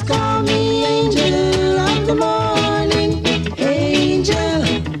 Just call me angel of the morning, angel.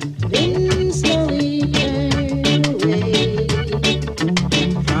 Then slowly turn away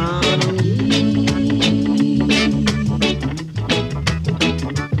from me.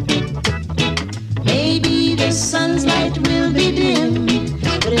 Maybe the sun's light will be dim,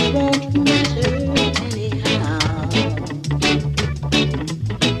 but it won't matter anyhow.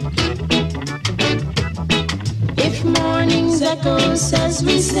 If morning's echo says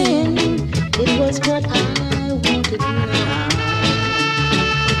we sin, it was what I wanted now.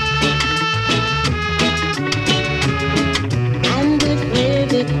 And if we're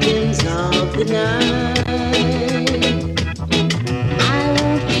victims of the night, I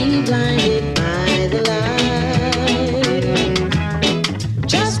won't be blinded by the light.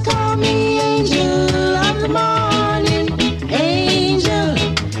 Just call me angel of the morning, angel.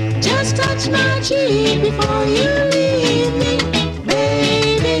 Just touch my cheek before you leave me,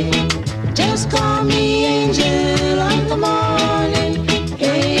 baby. Just call me angel of the morning,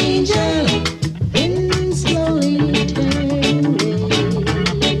 angel. Then slowly turn away.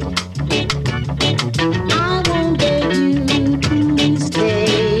 I won't beg you to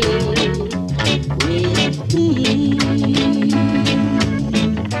stay with me.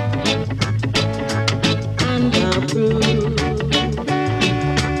 And I'll prove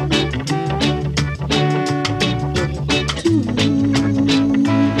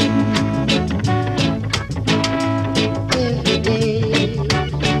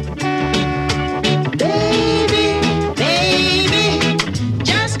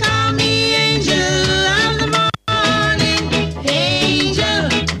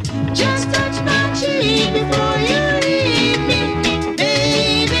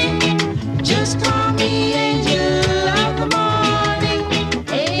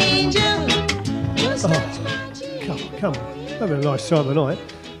come on, having a nice time tonight.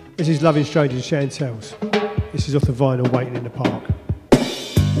 This is Loving Strangers Chantels. This is off the vinyl Waiting in the Park.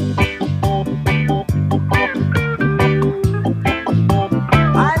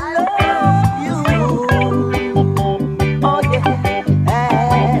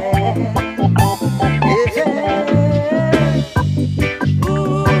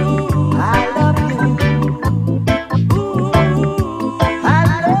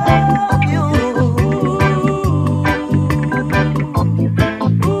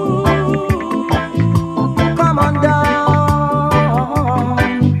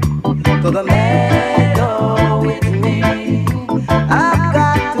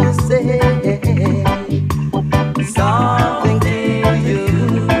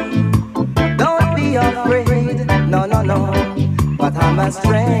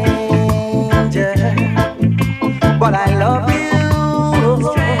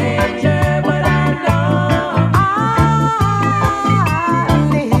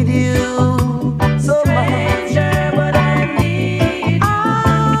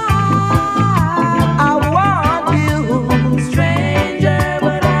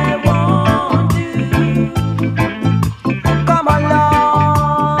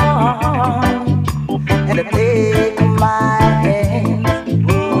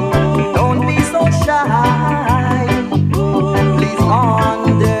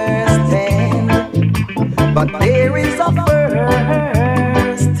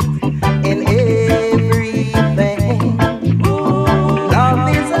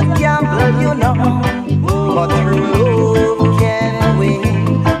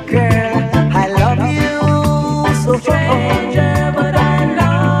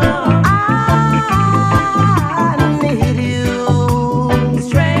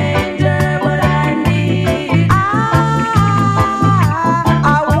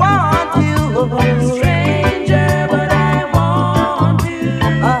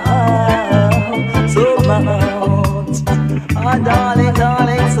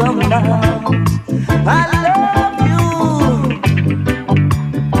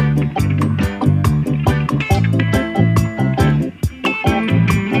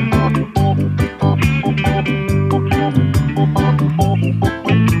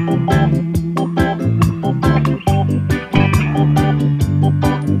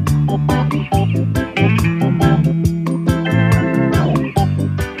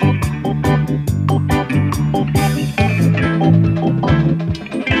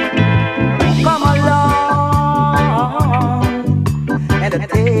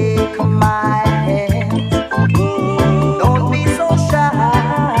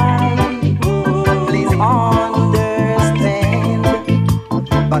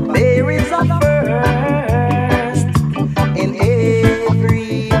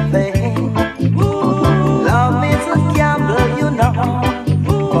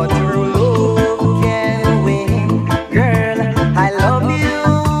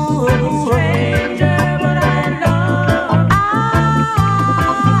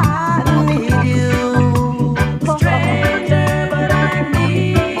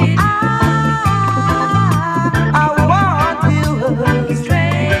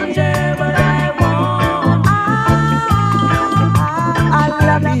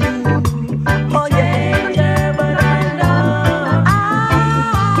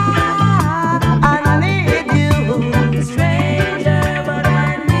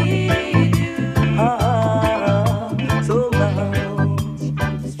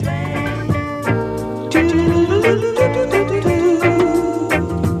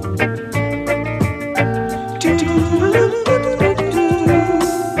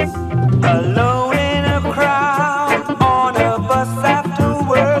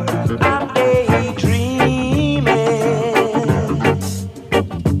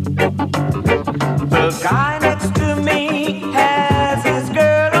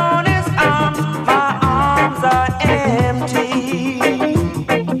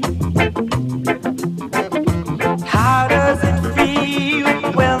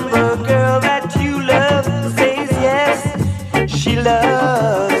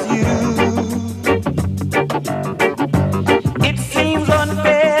 It seems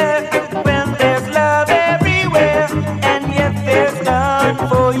unfair when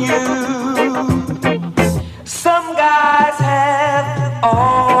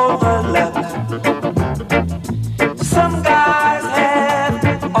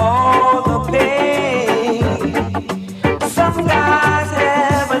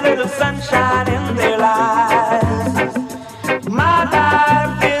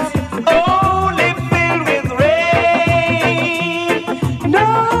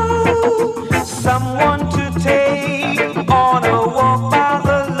know someone to take on a walk by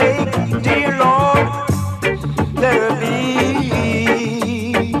the lake, dear Lord, let her be.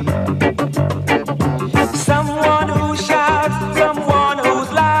 Someone who shouts, someone who's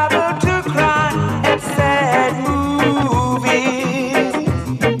liable to cry at sad movies.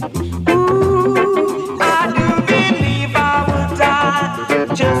 Ooh, I do believe I would die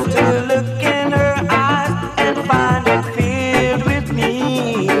just to look in her eyes and find it filled with me.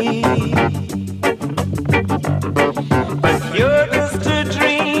 But you're just a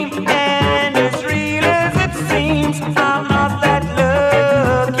dream, and as real as it seems, I'm not that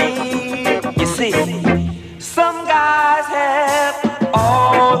lucky. You see, some guys have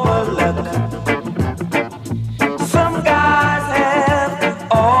all the luck. Some guys have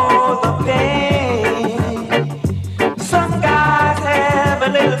all the pain. Some guys have a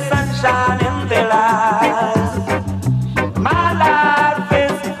little sunshine in their lives. My life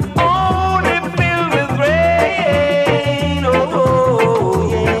is only filled with rain. Oh,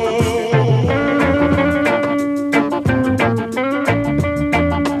 yeah.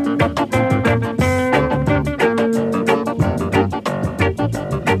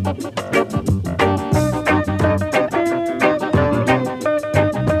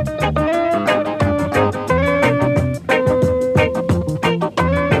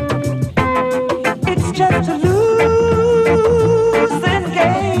 It's just a losing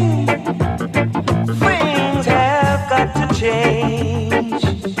game. Things have got to change.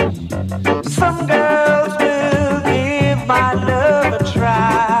 Some girls will give my love a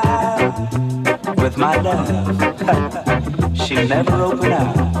try. With my love, she'll never open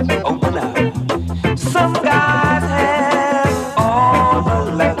up, open up. Some guys have all the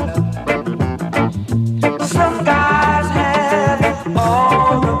luck. Some guys have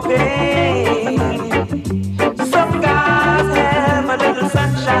all the pain. Some guys have a little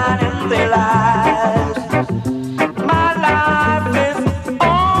sunshine in their lives. My life is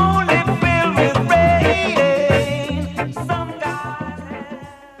only filled with rain. Some guys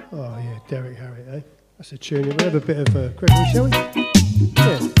have... Oh yeah, Derek Harriott, eh? That's a tune. We'll have a bit of Gregory, shall we?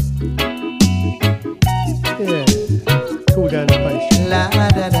 Yeah. Yeah. Cool down the pace. La da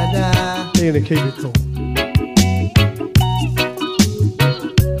da da. You're gonna keep it cool.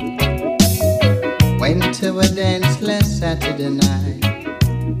 Went to a dance last Saturday night.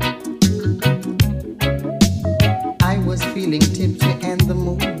 I was feeling tipsy and the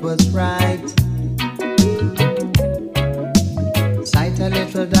mood was right. Sight a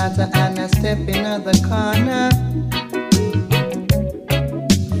little daughter and I step in the corner.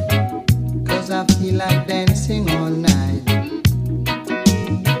 'Cause I feel like dancing all night.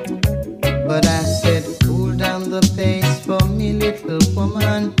 But I said, cool down the pace for me, little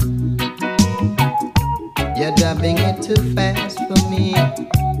woman. You're dubbing it too fast for me.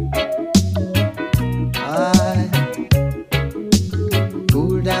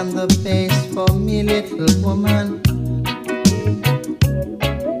 Cool down the pace for me, little woman.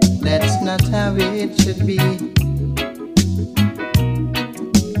 That's not how it should be.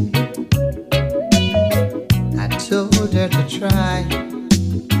 I told her to try.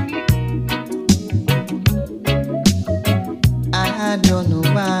 I don't know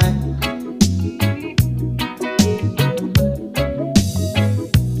why.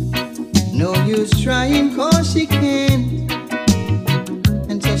 No use trying 'cause she can't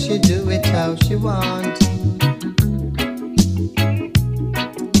until she do it how she want.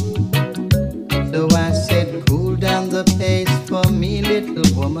 So I said, cool down the pace for me, little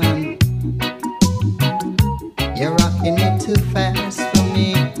woman. You're rocking it too fast for me.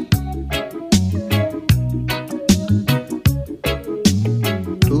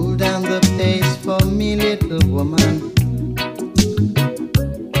 Cool down the pace for me, little woman.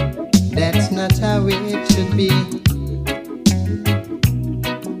 That's not how it should be.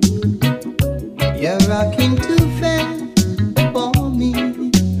 You're rocking too fast for me.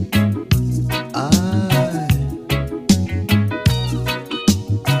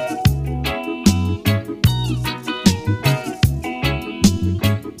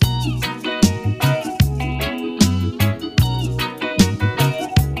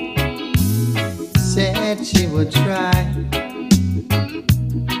 Said she would try,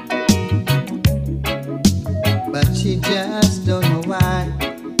 but she just don't know why.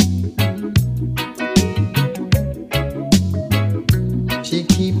 She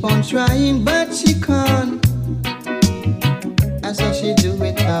keep on trying, but she can't. I saw she do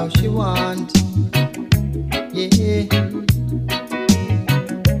it how she want. Yeah,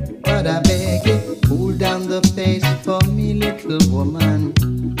 but I beg you, cool down the pace for me, little woman.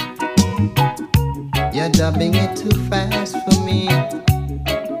 You're dubbing it too fast for me.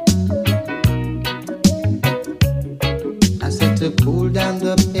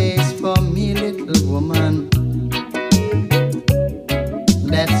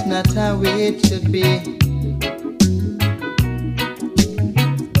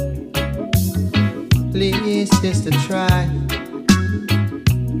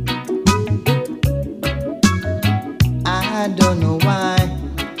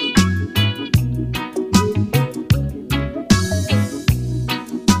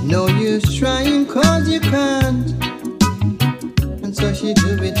 No use trying 'cause you can't. And so she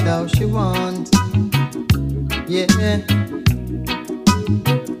do it how she wants. Yeah.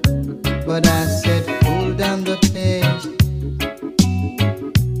 But I said cool down the pace.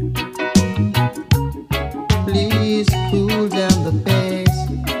 Please cool down the pace.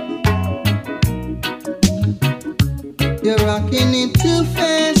 You're rocking it too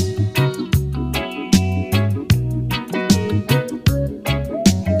fast.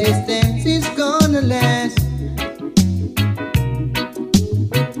 This dance is gonna last.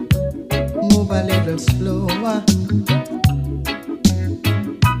 Move a little slower.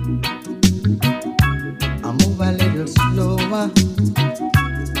 I move a little slower.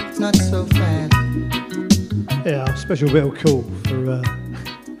 Not so fast. Yeah, a special bit of cool for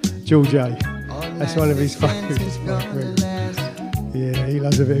George A. That's one of his favourites. Yeah, he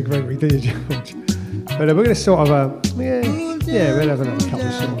loves a bit of Gregory, do you, George? But we're going to sort of, we'll have another couple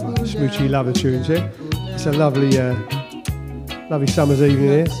of sort of smoochy lover tunes here. It's a lovely, lovely summer's evening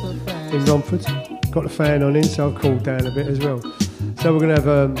here in Romford. Got the fan on in, so I've cooled down a bit as well. So we're going to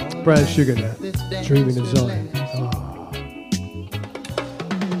have Brown Sugar now, Dreaming of Zion.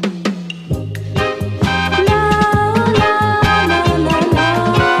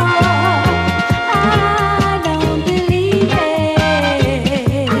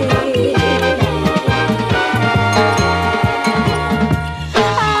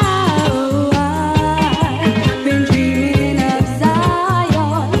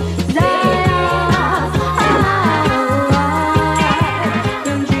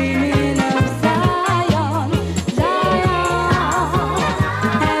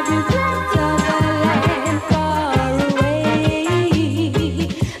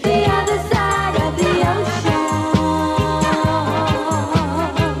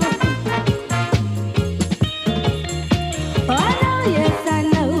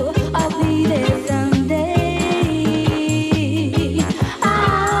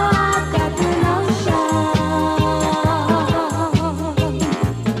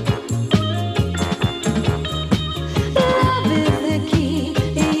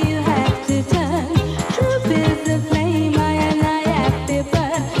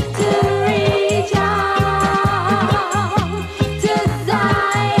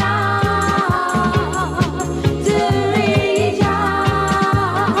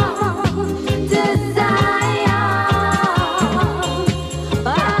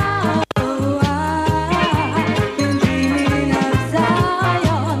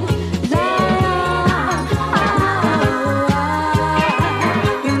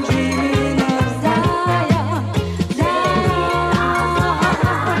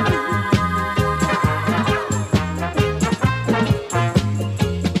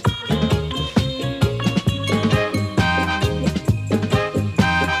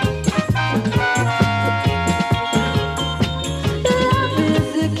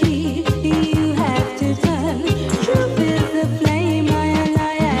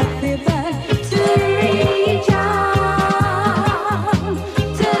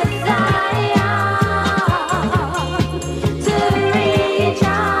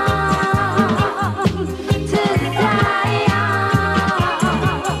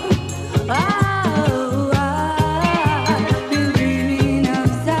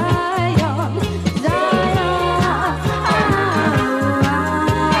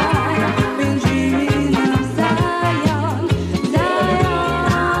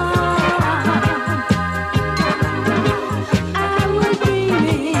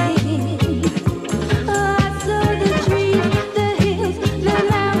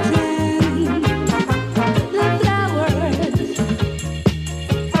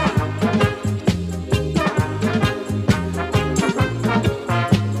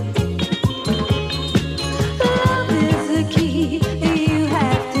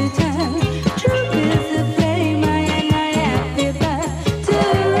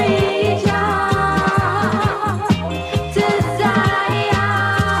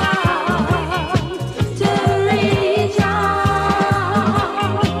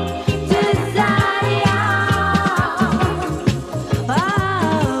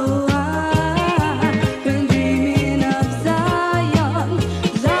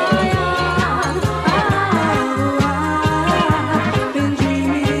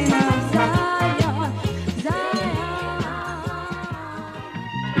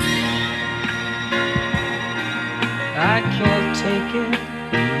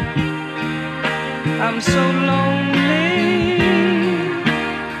 I'm so lonely.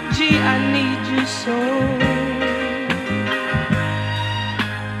 Gee, I need you so.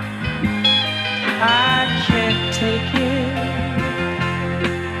 I can't take it.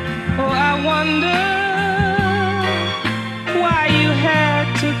 wonder why you had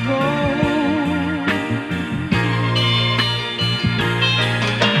to go.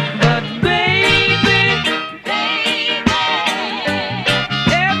 But baby,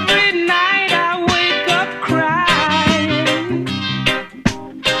 every night I wake up crying,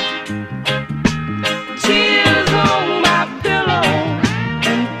 tears on my pillow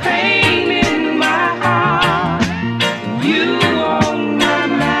and pain in my heart. You on my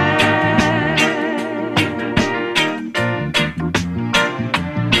mind.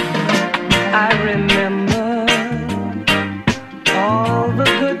 I remember all the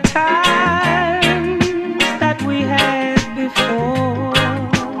good times that we had before.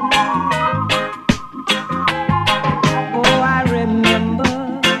 Oh, I remember,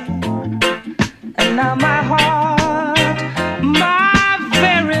 and now my heart, my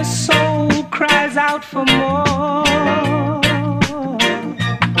very soul cries out for more.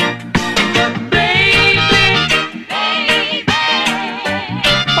 But baby,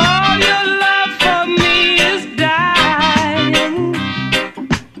 all your love for me is dying.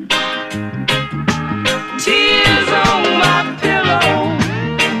 Tears on my pillow,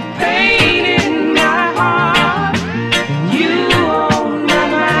 pain in my heart. You on my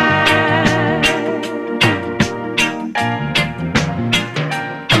mind.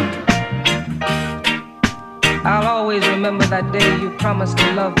 I'll always remember that day you promised to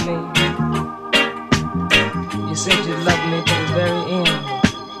love me. You said you'd love me to the very end.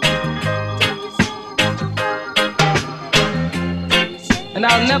 And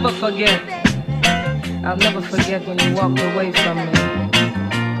I'll never forget when you walked away from me.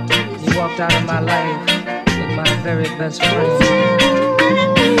 You walked out of my life with my very best friend.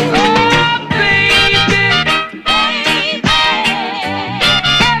 Oh, baby,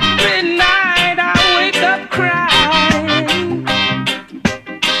 every night I wake up crying,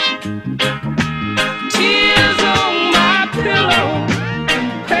 tears on my pillow,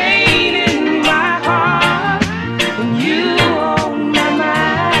 pain in my heart, and you on my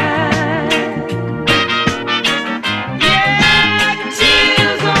mind. Yeah,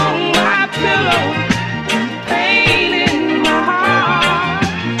 tears on my pillow, pain in my heart,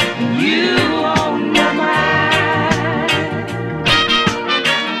 and you on my mind.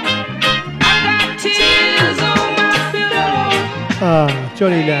 I got tears on my pillow. Ah,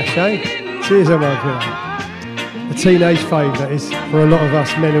 Johnny Nash, eh? Tears on my pillow. A teenage fave, that is, for a lot of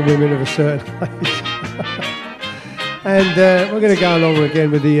us men and women of a certain age. And we're going to go along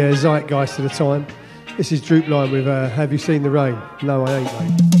again with the zeitgeist of the time. This is Droop Lion with Have You Seen the Rain? No, I ain't,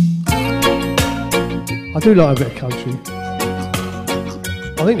 mate. I do like a bit of country.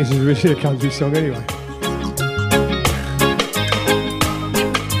 I think this is really a country song anyway.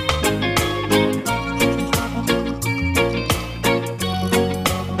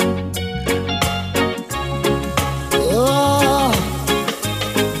 Oh,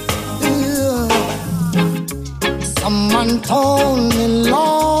 yeah. Someone told me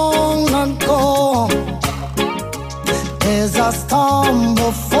long ago there's a storm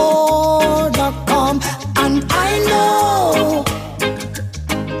before the calm, and I know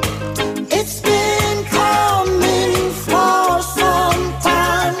it's been coming for some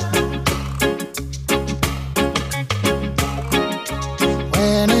time.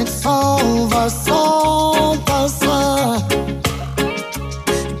 When it's over, so the sun,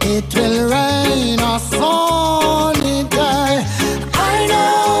 it will rain a sunny day. I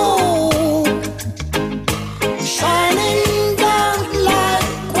know, shining down like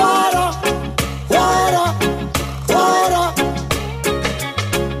water, water, water.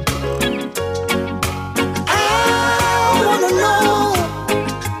 I wanna know,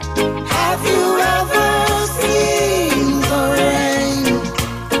 have you ever seen the rain?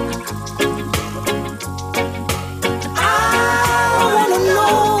 I wanna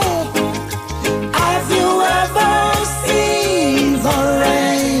know, have you ever seen the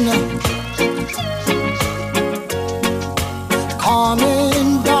rain coming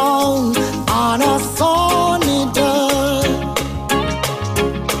down on a sunny day?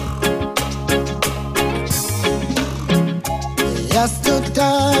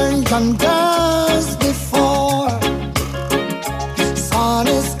 Yesterday and days before, sun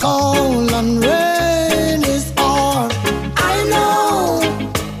is cold and rain is hard. I know,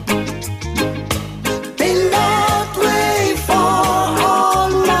 been that way for all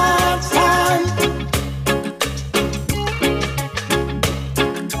my time,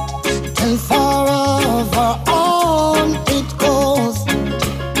 till forever on it goes,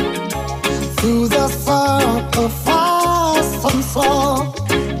 through the circle fast and slow.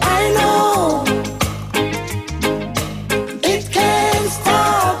 I know, it can't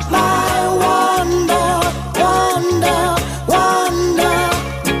stop my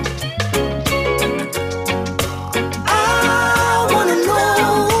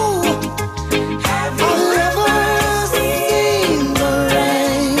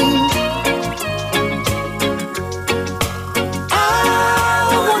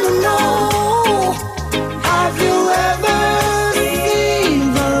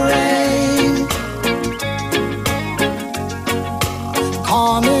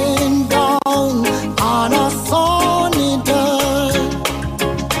coming down on a sunny day.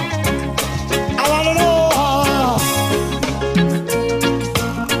 I wanna know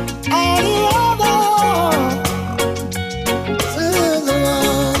all the other see the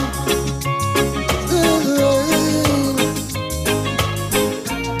rain, see the rain,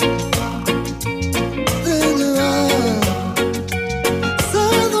 see the rain,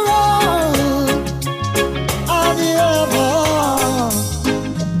 see the rain, all the other.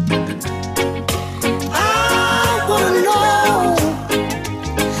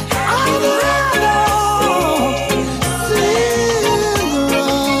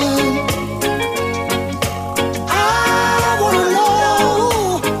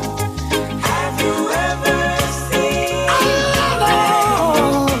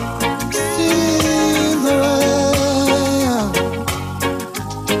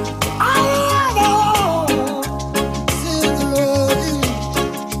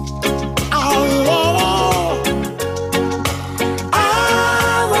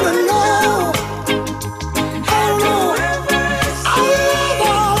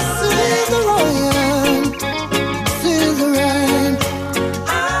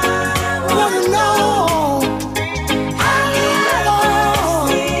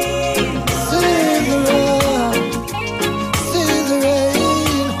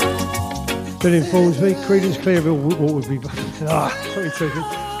 That informs me. Creedence Clearwater would be.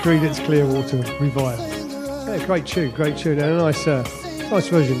 Creedence Clearwater Revive. Yeah, great tune, and a nice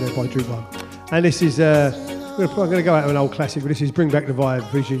version there by Droop Lion. And this is I'm going to go out with an old classic, but this is Bring Back the Vibe,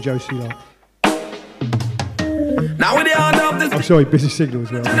 featuring Josie Light. Now with the order of this. I'm sorry, Busy Signal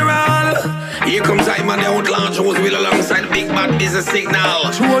as well. General, here comes I man the outlaw Jones will alongside Big Bad Business Signal.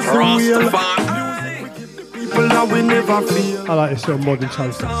 Rastafari. We never feel. I like this sort of modern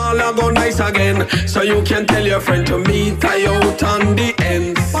toast. All I go nice again, so you can tell your friend to meet I out on the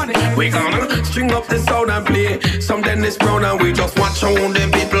ends. We gonna string up the sound and play some Dennis Brown, and we just watch how the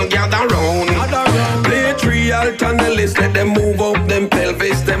people gather round. Play three alternatives, let them move up them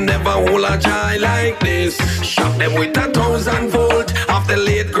pelvis, them never hold a joy like this. Shock them with 1,000 volt of the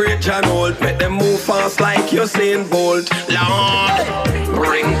late great John Holt, make them move fast like Usain Bolt. Lord,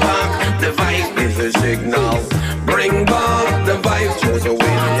 bring back the vibe, is a signal. Bring back the vibes, choose a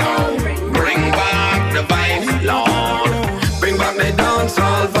window. Bring back the vibes, Lord. Bring back the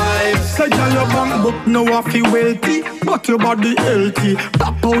dancehall vibes. Say girl your bank book no waffy wealthy, but your body healthy.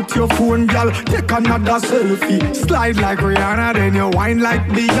 Pop out your phone, girl, take another selfie. Slide like Rihanna, then you whine like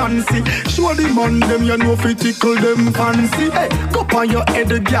Beyonce. Show the man them you know fi tickle them fancy. Hey, cup on your head,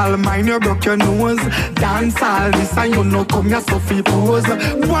 girl, mind you broke your nose. Dance all this and you know come here so fi pose.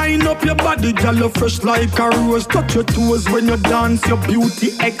 Wind up your body, girl, you fresh like a rose. Touch your toes when you dance, your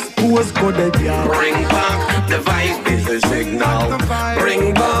beauty exposed. Go there, girl. Bring back the vibe, is a signal.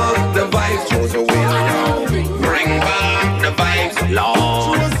 Bring back the vibes, choose a window. Bring back the vibes,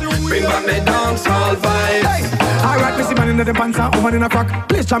 Lord. Bring back the dancehall vibes. Alright, me see man in the pants and woman in a frock.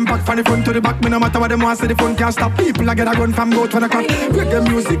 Place jam pack from the front to the back. Me no matter what them want, say the front can't stop. People a get a run from both when I crack. Reggae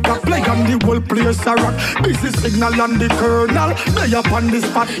music a play on the whole place a rock. Busy Signal and the Colonel, play up on the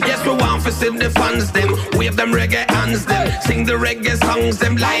spot. Yes, we want to see the fans them, wave them reggae hands them, sing the reggae songs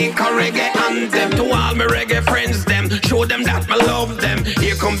them like a reggae anthem. To all my reggae friends them, show them that I love them.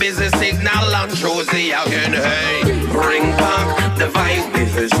 Here come Busy Signal and Josie again. Hey, bring back the vibe,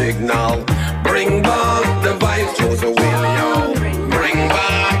 Busy Signal. Bring back the vibes, choose a window. Bring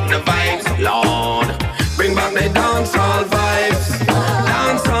back the vibes, Lord. Bring back the dancehall vibes.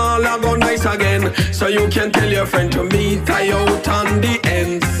 Dancehall I go nice again, so you can tell your friend to meet I out on the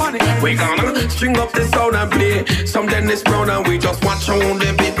ends. We gonna string up the sound and play some Dennis Brown, and we just watch how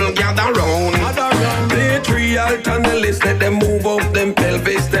the people gather round. Play three alternatives, let them move up them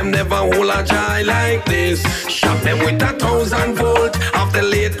pelvis, them never hold a joy like this. Shock them with 1,000 volt of the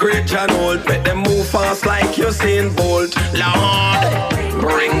late great John Holt, make them move fast like Usain Bolt. Lord,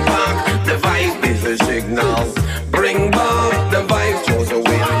 bring back the vibe, is a signal. Bring back the vibes, choose a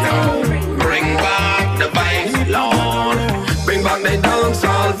window. Bring back the vibes, Lord. Bring back the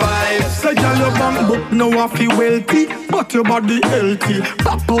dancehall vibes. Say girl your bank book no waffy wealthy, but your body healthy.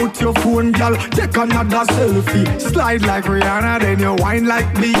 Pop out your phone, girl, take another selfie. Slide like Rihanna, then you whine like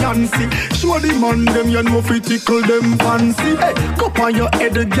Beyonce. Show the man them you know fi tickle them fancy. Hey, cup on your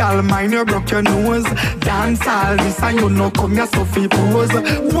head, girl, mind you broke your nose. Dance all this and you know come here so fi pose.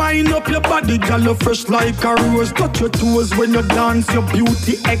 Wind up your body, girl, you fresh like a rose. Touch your toes when you dance, your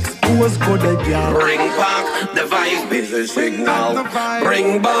beauty exposed. Go there, girl. Bring back the vibe, is a signal.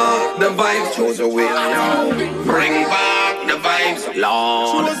 Bring back the vibes, choose a window. Bring back the vibes,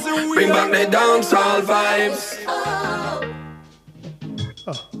 Lord. Bring back the dancehall vibes.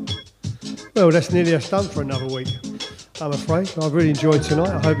 Oh. Well, that's nearly us done for another week, I'm afraid. I've really enjoyed tonight.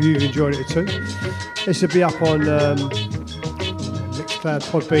 I hope you've enjoyed it too. This will be up on Mixcloud,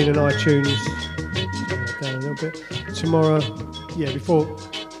 Podbean and iTunes. Down a little bit. Tomorrow, yeah, before...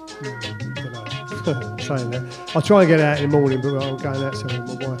 saying that. I'll try and get it out in the morning, but I'm going out somewhere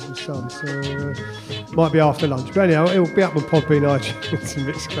with my wife and son, so might be after lunch. But anyhow, it will be up on Podbean, iTunes and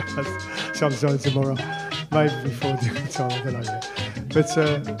Mixcloud sometime tomorrow. Maybe before dinner time, I don't know yet.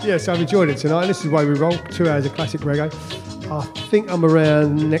 But yeah, so I've enjoyed it tonight. This is the way we roll. 2 hours of classic reggae. I think I'm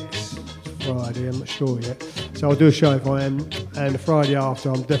around next Friday, I'm not sure yet. So I'll do a show if I am. And the Friday after,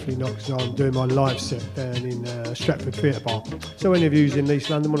 I'm definitely not, because I'm doing my live set down in Stratford Theatre Bar. So any of you in East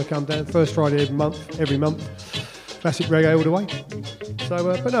London want to come down, first Friday every month. Classic reggae all the way. So,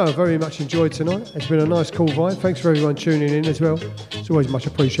 but no, I very much enjoyed tonight. It's been a nice, cool vibe. Thanks for everyone tuning in as well. It's always much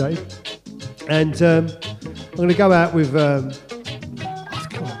appreciated. And I'm going to go out with...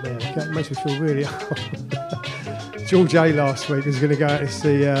 That makes me feel really George A last week was going to go out to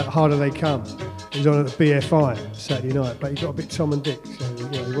see Harder They Come. He was on at the BFI Saturday night, but he got a bit Tom and Dick, so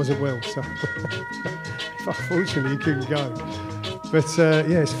he wasn't well, so unfortunately he couldn't go. But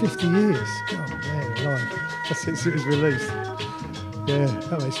yeah, it's 50 years. God, man, life. Since it was released. Yeah,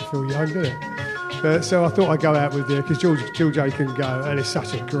 that makes you feel young, doesn't it? But, so I thought I'd go out with you, because George A couldn't go, and it's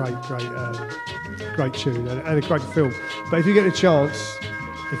such a great tune and a great film. But if you get a chance,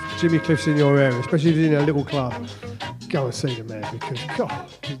 if Jimmy Cliff's in your area, especially if he's in a little club, go and see the man, because God,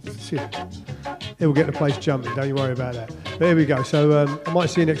 it will get the place jumping. Don't you worry about that. But there we go. So I might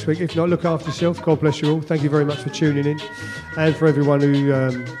see you next week. If not, look after yourself. God bless you all. Thank you very much for tuning in, and for everyone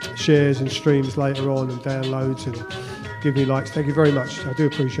who shares and streams later on and downloads and give me likes. Thank you very much. I do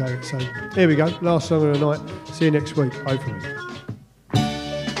appreciate it. So here we go. Last song of the night. See you next week, hopefully.